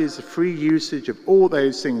 Liberality is the free usage of all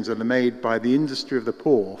those things that are made by the industry of the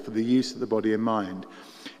poor for the use of the body and mind.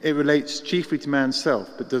 It relates chiefly to man's self,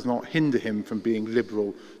 but does not hinder him from being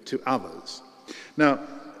liberal to others. Now,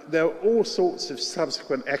 there are all sorts of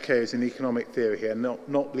subsequent echoes in economic theory here,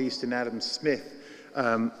 not least in Adam Smith,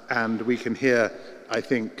 and we can hear, I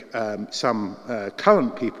think, some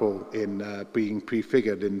current people in being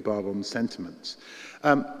prefigured in Barbon's sentiments.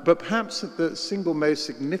 But perhaps the single most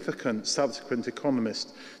significant subsequent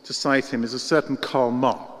economist to cite him is a certain Karl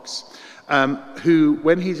Marx, who,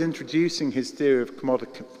 when he's introducing his theory of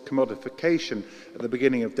commodification at the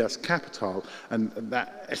beginning of Das Kapital, and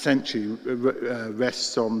that essentially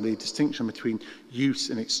rests on the distinction between use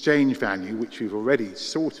and exchange value, which we've already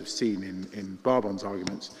sort of seen in Barbon's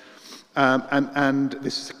arguments, and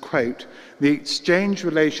this is a quote: "The exchange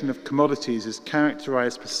relation of commodities is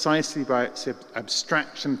characterized precisely by its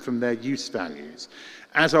abstraction from their use values.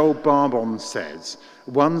 As Old Barbon says,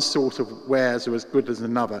 one sort of wares are as good as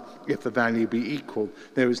another if the value be equal.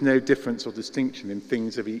 There is no difference or distinction in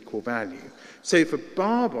things of equal value." So for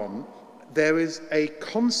Barbon, there is a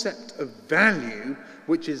concept of value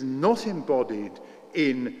which is not embodied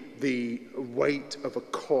in the weight of a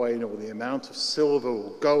coin or the amount of silver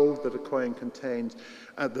or gold that a coin contains.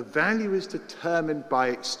 The value is determined by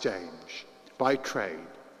exchange, by trade.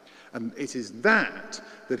 And it is that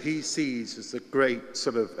he sees as the great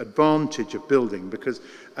sort of advantage of building, because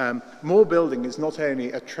more building is not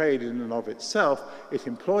only a trade in and of itself, it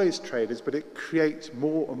employs traders, but it creates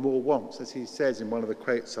more and more wants. As he says in one of the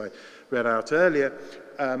quotes I read out earlier,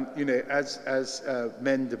 as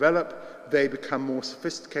men develop, they become more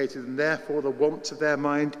sophisticated, and therefore the wants of their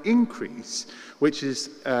mind increase, which is,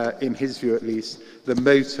 in his view at least, the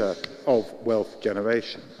motor of wealth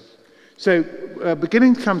generation. So,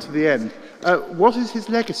 beginning to come to the end, what is his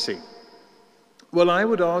legacy? Well, I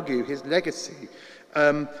would argue his legacy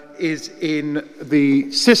is in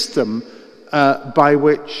the system by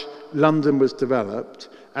which London was developed,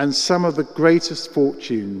 and some of the greatest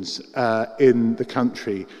fortunes in the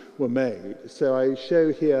country were made. So I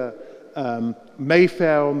show here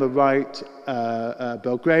Mayfair on the right,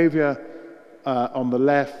 Belgravia on the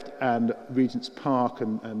left, and Regent's Park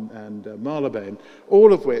and Marylebone,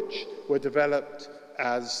 all of which were developed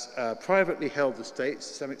as privately held estates.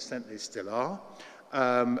 To some extent they still are,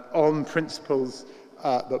 on principles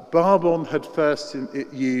that Barbon had first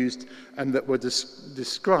used and that were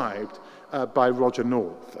described by Roger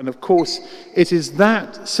North. And of course, it is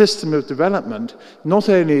that system of development not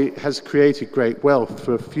only has created great wealth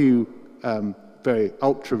for a few very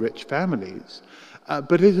ultra-rich families,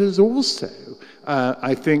 but it has also,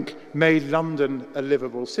 I think, made London a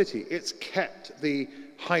livable city. It's kept the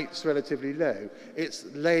heights relatively low. It's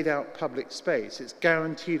laid out public space. It's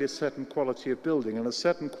guaranteed a certain quality of building and a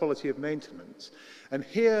certain quality of maintenance. And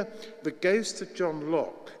here, the ghost of John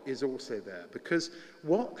Locke is also there, because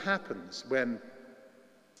what happens when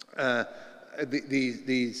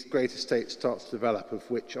these great estates start to develop, of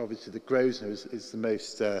which obviously the Grosvenor is the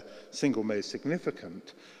most single most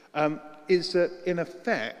significant, is that in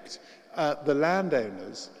effect the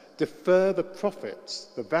landowners defer the profits,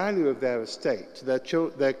 the value of their estate,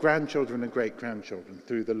 to their grandchildren and great-grandchildren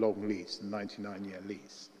through the long lease, the 99-year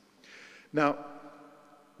lease. Now,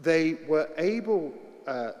 they were able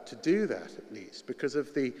to do that, at least, because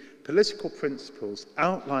of the political principles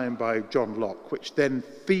outlined by John Locke, which then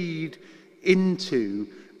feed into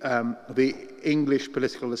the English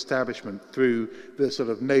political establishment through the sort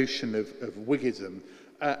of notion of Whiggism.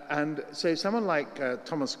 And so someone like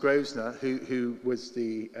Thomas Grosvenor, who was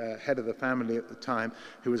the head of the family at the time,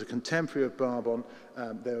 who was a contemporary of Barbon,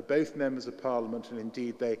 they were both members of Parliament, and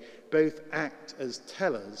indeed they both act as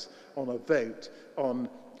tellers on a vote on,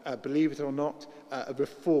 believe it or not, a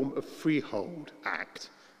Reform of Freehold Act,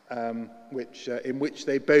 in which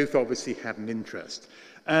they both obviously had an interest.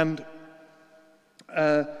 And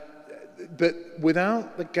but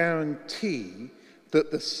without the guarantee that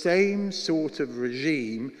the same sort of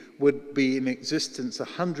regime would be in existence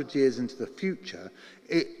 100 years into the future,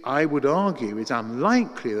 I would argue it's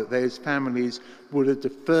unlikely that those families would have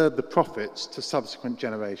deferred the profits to subsequent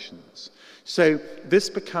generations. So this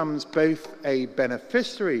becomes both a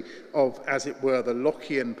beneficiary of, as it were, the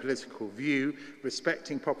Lockean political view,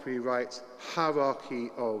 respecting property rights,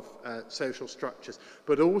 hierarchy of social structures,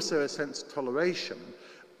 but also a sense of toleration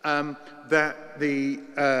that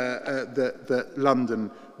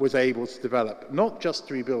London was able to develop, not just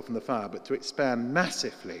to rebuild from the fire, but to expand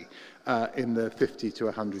massively in the 50 to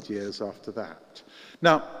 100 years after that.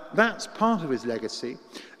 Now, that's part of his legacy,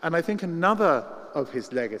 and I think another of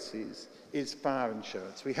his legacies is fire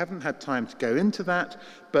insurance. We haven't had time to go into that,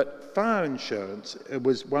 but fire insurance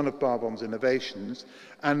was one of Barbon's innovations,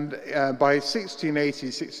 and by 1680,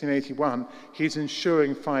 1681, he's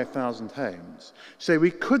insuring 5,000 homes. So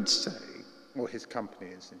we could say, or his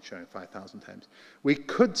company is insuring 5,000 homes, we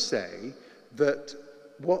could say that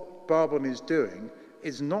what Barbon is doing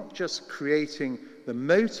is not just creating the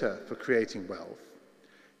motor for creating wealth,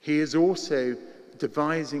 he is also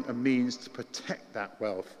devising a means to protect that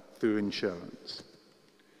wealth through insurance.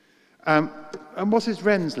 And what is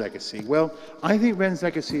Wren's legacy? Well, I think Wren's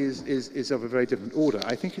legacy is of a very different order.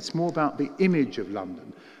 I think it's more about the image of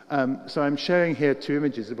London. So I'm showing here two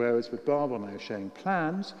images, whereas with Barbon I was showing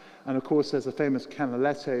plans. And of course there's a famous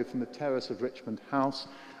canaletto from the terrace of Richmond House,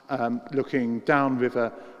 looking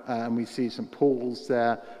downriver, and we see St. Paul's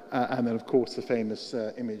there, and then of course the famous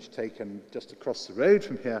image taken just across the road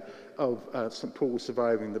from here of St. Paul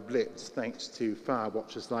surviving the Blitz, thanks to fire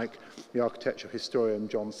watchers like the architectural historian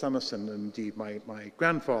John Summerson, and indeed my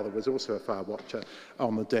grandfather was also a fire watcher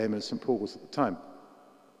on the dome of St. Paul's at the time.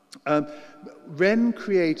 Wren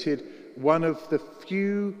created one of the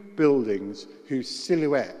few buildings whose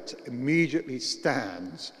silhouette immediately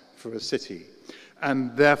stands for a city.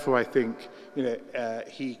 And therefore, I think,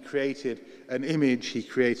 he created an image, he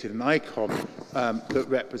created an icon that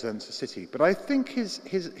represents a city. But I think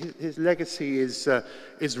his legacy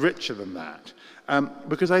is richer than that,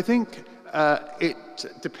 because I think it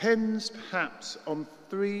depends perhaps on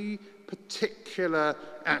three particular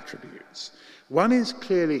attributes. One is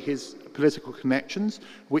clearly his political connections,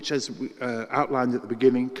 which, as we outlined at the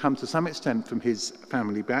beginning, come to some extent from his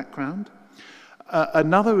family background.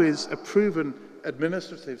 Another is a proven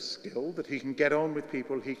administrative skill, that he can get on with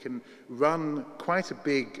people, he can run quite a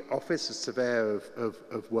big office, a surveyor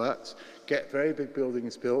of works, get very big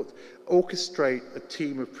buildings built, orchestrate a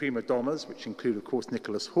team of prima donnas, which include, of course,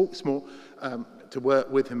 Nicholas Hawksmoor, to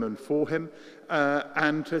work with him and for him,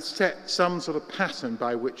 and to set some sort of pattern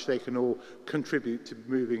by which they can all contribute to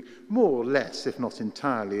moving more or less, if not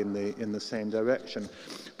entirely, in the same direction.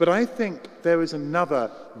 But I think there is another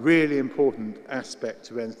really important aspect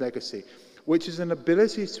to Wren's legacy, which is an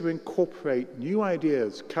ability to incorporate new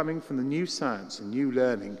ideas coming from the new science and new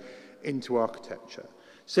learning into architecture.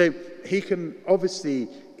 So he can, obviously,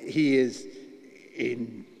 he is,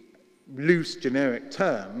 in loose generic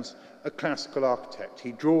terms, a classical architect.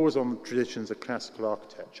 He draws on the traditions of classical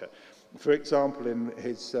architecture. For example, in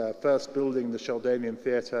his first building, the Sheldonian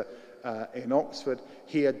Theatre in Oxford,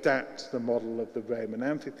 he adapts the model of the Roman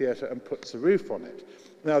amphitheatre and puts a roof on it.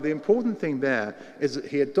 Now, the important thing there is that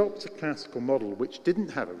he adopts a classical model which didn't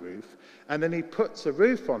have a roof, and then he puts a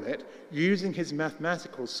roof on it using his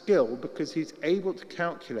mathematical skill, because he's able to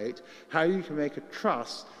calculate how you can make a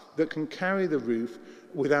truss that can carry the roof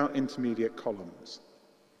without intermediate columns.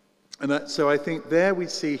 And so I think there we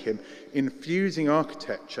see him infusing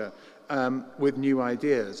architecture with new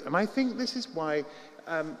ideas. And I think this is why,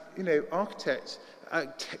 architects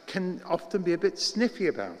can often be a bit sniffy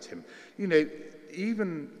about him.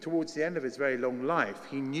 Even towards the end of his very long life,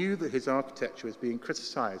 he knew that his architecture was being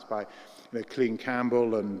criticised by Clean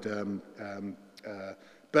Campbell and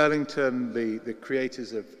Burlington, the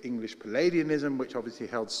creators of English Palladianism, which obviously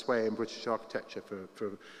held sway in British architecture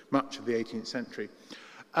for much of the 18th century.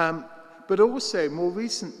 But also, more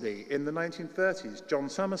recently, in the 1930s, John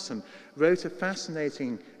Summerson wrote a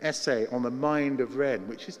fascinating essay on the mind of Wren,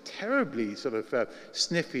 which is terribly sort of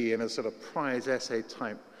sniffy in a sort of prize essay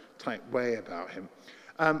type way about him.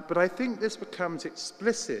 But I think this becomes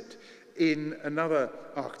explicit in another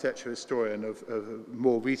architecture historian of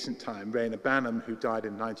more recent time, Rayner Banham, who died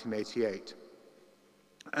in 1988.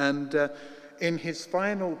 And in his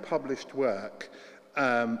final published work,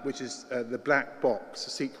 which is The Black Box,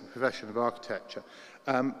 The Secret Profession of Architecture,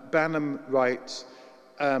 Banham writes,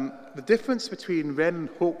 the difference between Wren and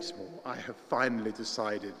Hawksmoor, I have finally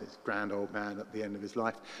decided, this grand old man at the end of his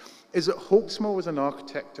life, is that Hawksmoor was an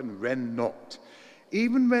architect and Wren not.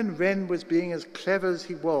 Even when Wren was being as clever as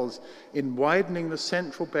he was in widening the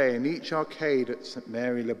central bay in each arcade at St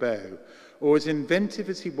Mary le Bow, or as inventive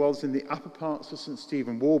as he was in the upper parts of St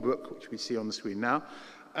Stephen Walbrook, which we see on the screen now,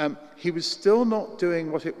 he was still not doing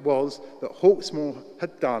what it was that Hawksmoor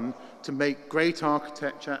had done to make great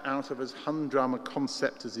architecture out of as humdrum a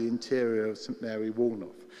concept as the interior of St Mary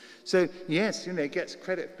Woolnoth. So, yes, he gets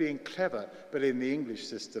credit for being clever, but in the English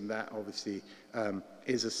system that obviously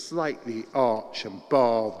is a slightly arch and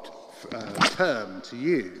barbed term to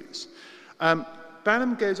use.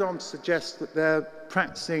 Banham goes on to suggest that they're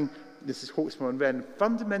practicing, this is Hawksmoor and Wren,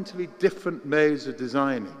 fundamentally different modes of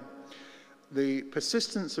designing. The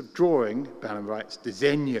persistence of drawing, Banham writes,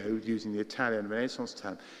 disegno, using the Italian Renaissance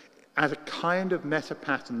term, as a kind of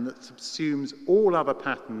meta-pattern that subsumes all other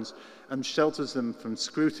patterns and shelters them from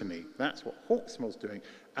scrutiny. That's what Hawksmoor's doing,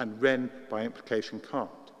 and Wren, by implication, can't.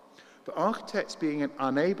 But architects being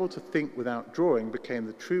unable to think without drawing became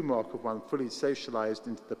the true mark of one fully socialised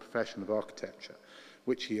into the profession of architecture,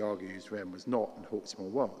 which he argues Wren was not and Hawksmoor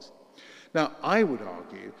was. Now, I would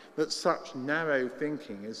argue that such narrow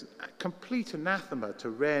thinking is a complete anathema to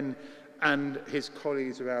Wren and his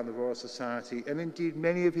colleagues around the Royal Society, and indeed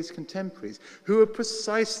many of his contemporaries, who are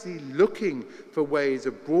precisely looking for ways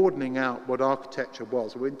of broadening out what architecture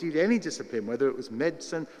was, or indeed any discipline, whether it was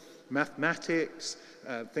medicine, mathematics,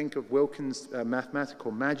 think of Wilkins'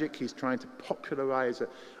 mathematical magic. He's trying to popularize an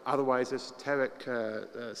otherwise esoteric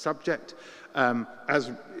subject,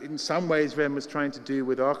 as in some ways Wren was trying to do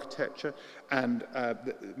with architecture, and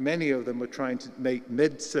many of them were trying to make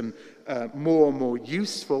medicine more and more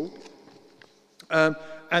useful.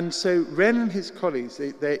 And so Wren and his colleagues,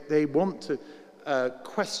 they want to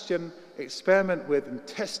question, experiment with and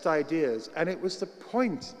test ideas, and it was the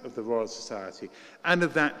point of the Royal Society and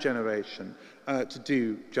of that generation to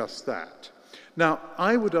do just that. Now,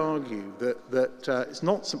 I would argue that it's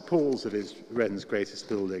not St Paul's that is Wren's greatest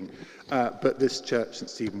building, but this church, St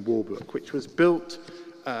Stephen Walbrook, which was built,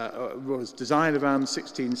 was designed around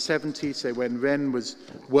 1670, so when Wren was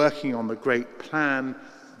working on the great plan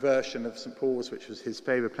version of St Paul's, which was his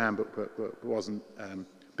favourite plan but wasn't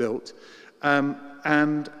built.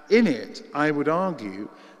 And in it, I would argue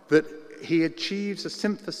that he achieves a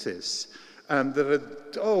synthesis that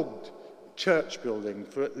had dogged church building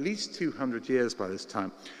for at least 200 years by this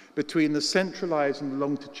time, between the centralised and the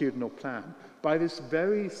longitudinal plan, by this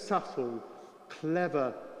very subtle,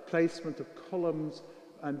 clever placement of columns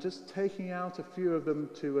and just taking out a few of them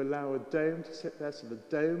to allow a dome to sit there. So the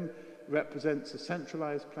dome represents a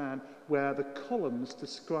centralised plan where the columns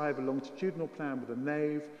describe a longitudinal plan with a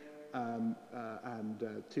nave and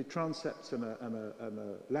two transepts and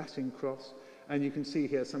a Latin cross. And you can see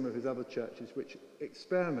here some of his other churches which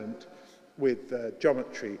experiment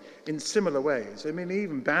geometry in similar ways. I mean,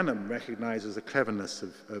 even Banham recognises the cleverness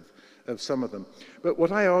of some of them. But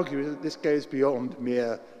what I argue is that this goes beyond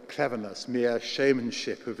mere cleverness, mere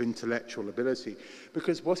showmanship of intellectual ability,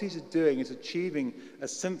 because what he's doing is achieving a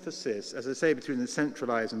synthesis, as I say, between the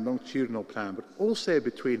centralised and longitudinal plan, but also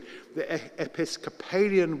between the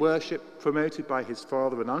Episcopalian worship promoted by his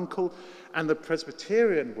father and uncle and the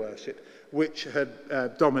Presbyterian worship which had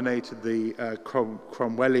dominated the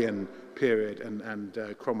Cromwellian period and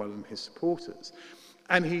Cromwell and his supporters.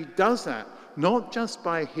 And he does that not just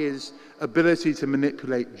by his ability to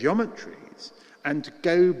manipulate geometries and to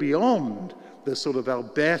go beyond the sort of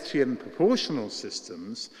Albertian proportional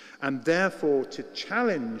systems, and therefore to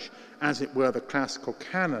challenge, as it were, the classical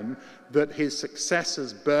canon that his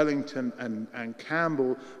successors Burlington and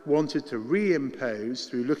Campbell wanted to reimpose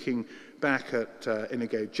through looking back at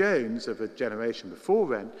Inigo Jones of a generation before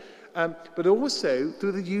Wren, but also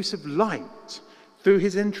through the use of light, through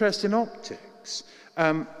his interest in optics,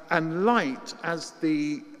 and light as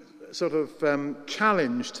the sort of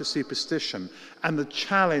challenge to superstition and the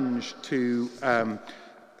challenge to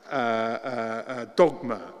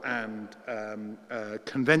dogma and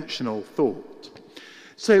conventional thought.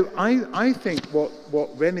 So I think what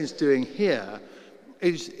Wren is doing here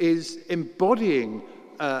is embodying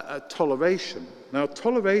toleration. Now,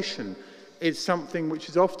 toleration is something which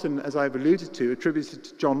is often, as I've alluded to, attributed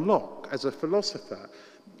to John Locke as a philosopher.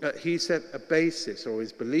 He set a basis, or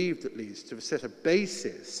is believed at least, to have set a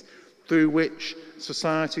basis through which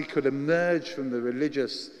society could emerge from the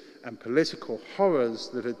religious and political horrors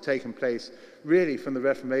that had taken place really from the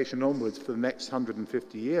Reformation onwards for the next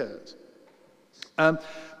 150 years.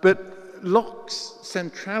 But Locke's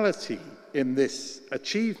centrality in this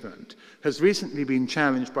achievement has recently been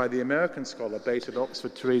challenged by the American scholar based at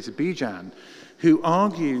Oxford, Teresa Bijan, who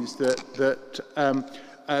argues that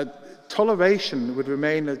toleration would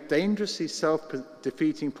remain a dangerously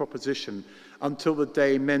self-defeating proposition until the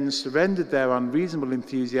day men surrendered their unreasonable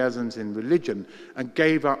enthusiasms in religion and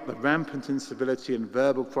gave up the rampant incivility and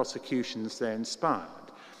verbal prosecutions they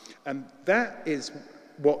inspired. And that is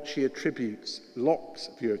what she attributes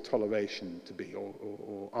Locke's view of toleration to be,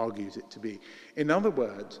 or argues it to be. In other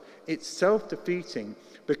words, it's self-defeating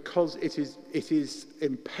because it is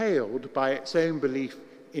impaled by its own belief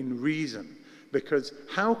in reason. Because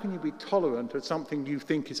how can you be tolerant of something you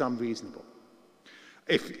think is unreasonable?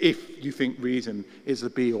 If you think reason is the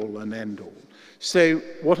be-all and end-all. So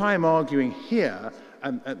what I'm arguing here,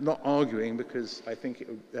 and not arguing because I think it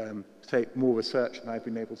would take more research than I've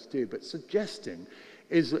been able to do, but suggesting,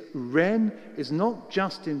 is that Wren is not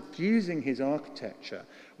just infusing his architecture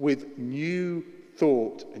with new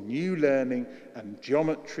thought and new learning and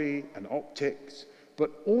geometry and optics,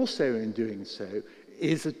 but also in doing so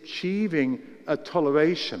is achieving a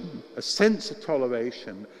toleration, a sense of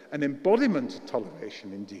toleration, an embodiment of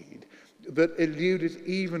toleration indeed, that eluded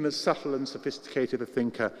even as subtle and sophisticated a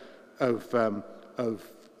thinker as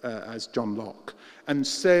John Locke. And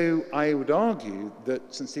so I would argue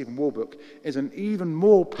that St. Stephen Walbrook is an even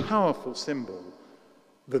more powerful symbol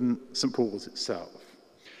than St. Paul's itself.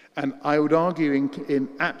 And I would argue in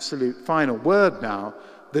absolute final word now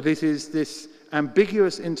that it is this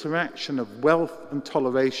ambiguous interaction of wealth and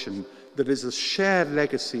toleration that is a shared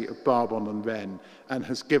legacy of Barbon and Wren and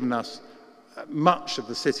has given us much of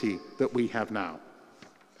the city that we have now.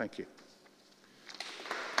 Thank you.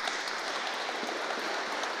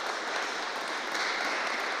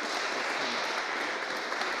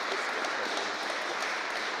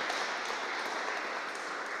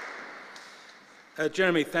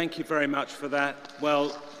 Jeremy, thank you very much for that.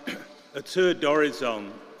 Well, a tour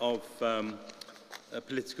d'horizon of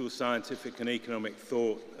political, scientific and economic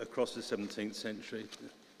thought across the 17th century.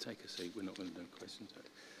 Take a seat, we're not going to do questions.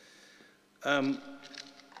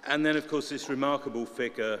 And then, of course, this remarkable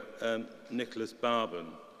figure, Nicholas Barbon.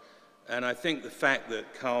 And I think the fact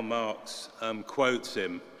that Karl Marx quotes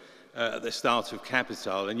him at the start of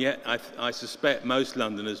Kapital, and yet I suspect most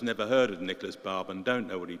Londoners never heard of Nicholas Barbon, don't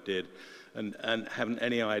know what he did, and haven't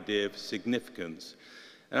any idea of significance.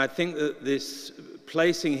 And I think that this,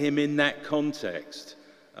 placing him in that context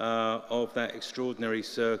of that extraordinary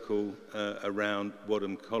circle around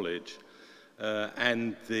Wadham College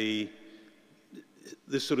and the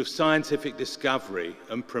sort of scientific discovery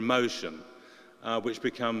and promotion which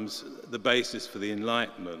becomes the basis for the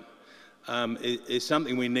Enlightenment is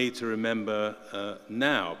something we need to remember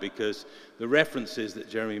now, because the references that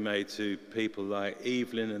Jeremy made to people like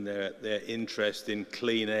Evelyn and their interest in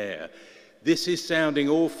clean air, this is sounding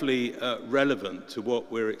awfully relevant to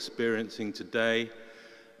what we're experiencing today.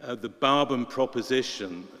 The Barbon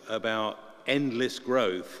proposition about endless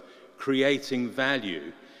growth creating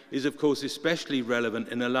value is, of course, especially relevant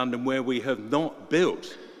in a London where we have not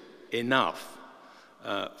built enough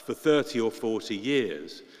for 30 or 40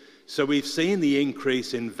 years. So we've seen the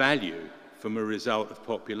increase in value from a result of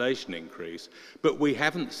population increase, but we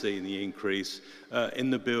haven't seen the increase in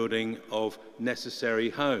the building of necessary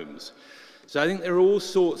homes. So I think there are all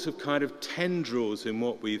sorts of kind of tendrils in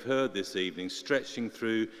what we've heard this evening, stretching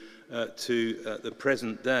through to the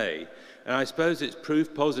present day. And I suppose it's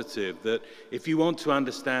proof positive that if you want to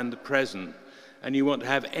understand the present and you want to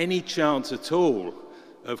have any chance at all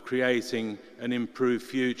of creating an improved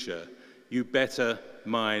future, you better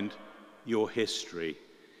mind your history.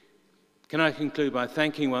 Can I conclude by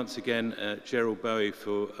thanking once again Gerald Bowie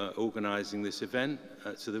for organising this event,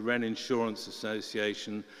 to the Wren Insurance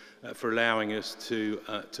Association for allowing us to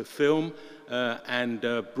film and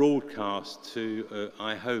broadcast to,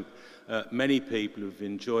 I hope, many people who've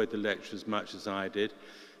enjoyed the lecture as much as I did.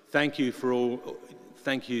 Thank you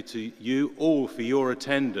to you all for your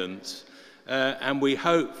attendance, and we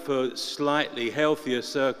hope for slightly healthier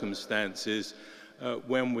circumstances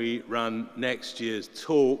when we run next year's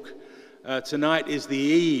talk. Tonight is the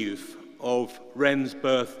eve of Wren's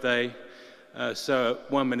birthday, so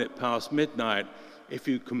at 1 minute past midnight, if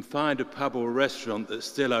you can find a pub or a restaurant that's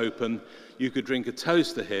still open, you could drink a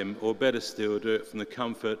toast to him, or better still, do it from the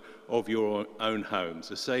comfort of your own homes.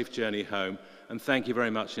 A safe journey home, and thank you very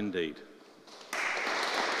much indeed.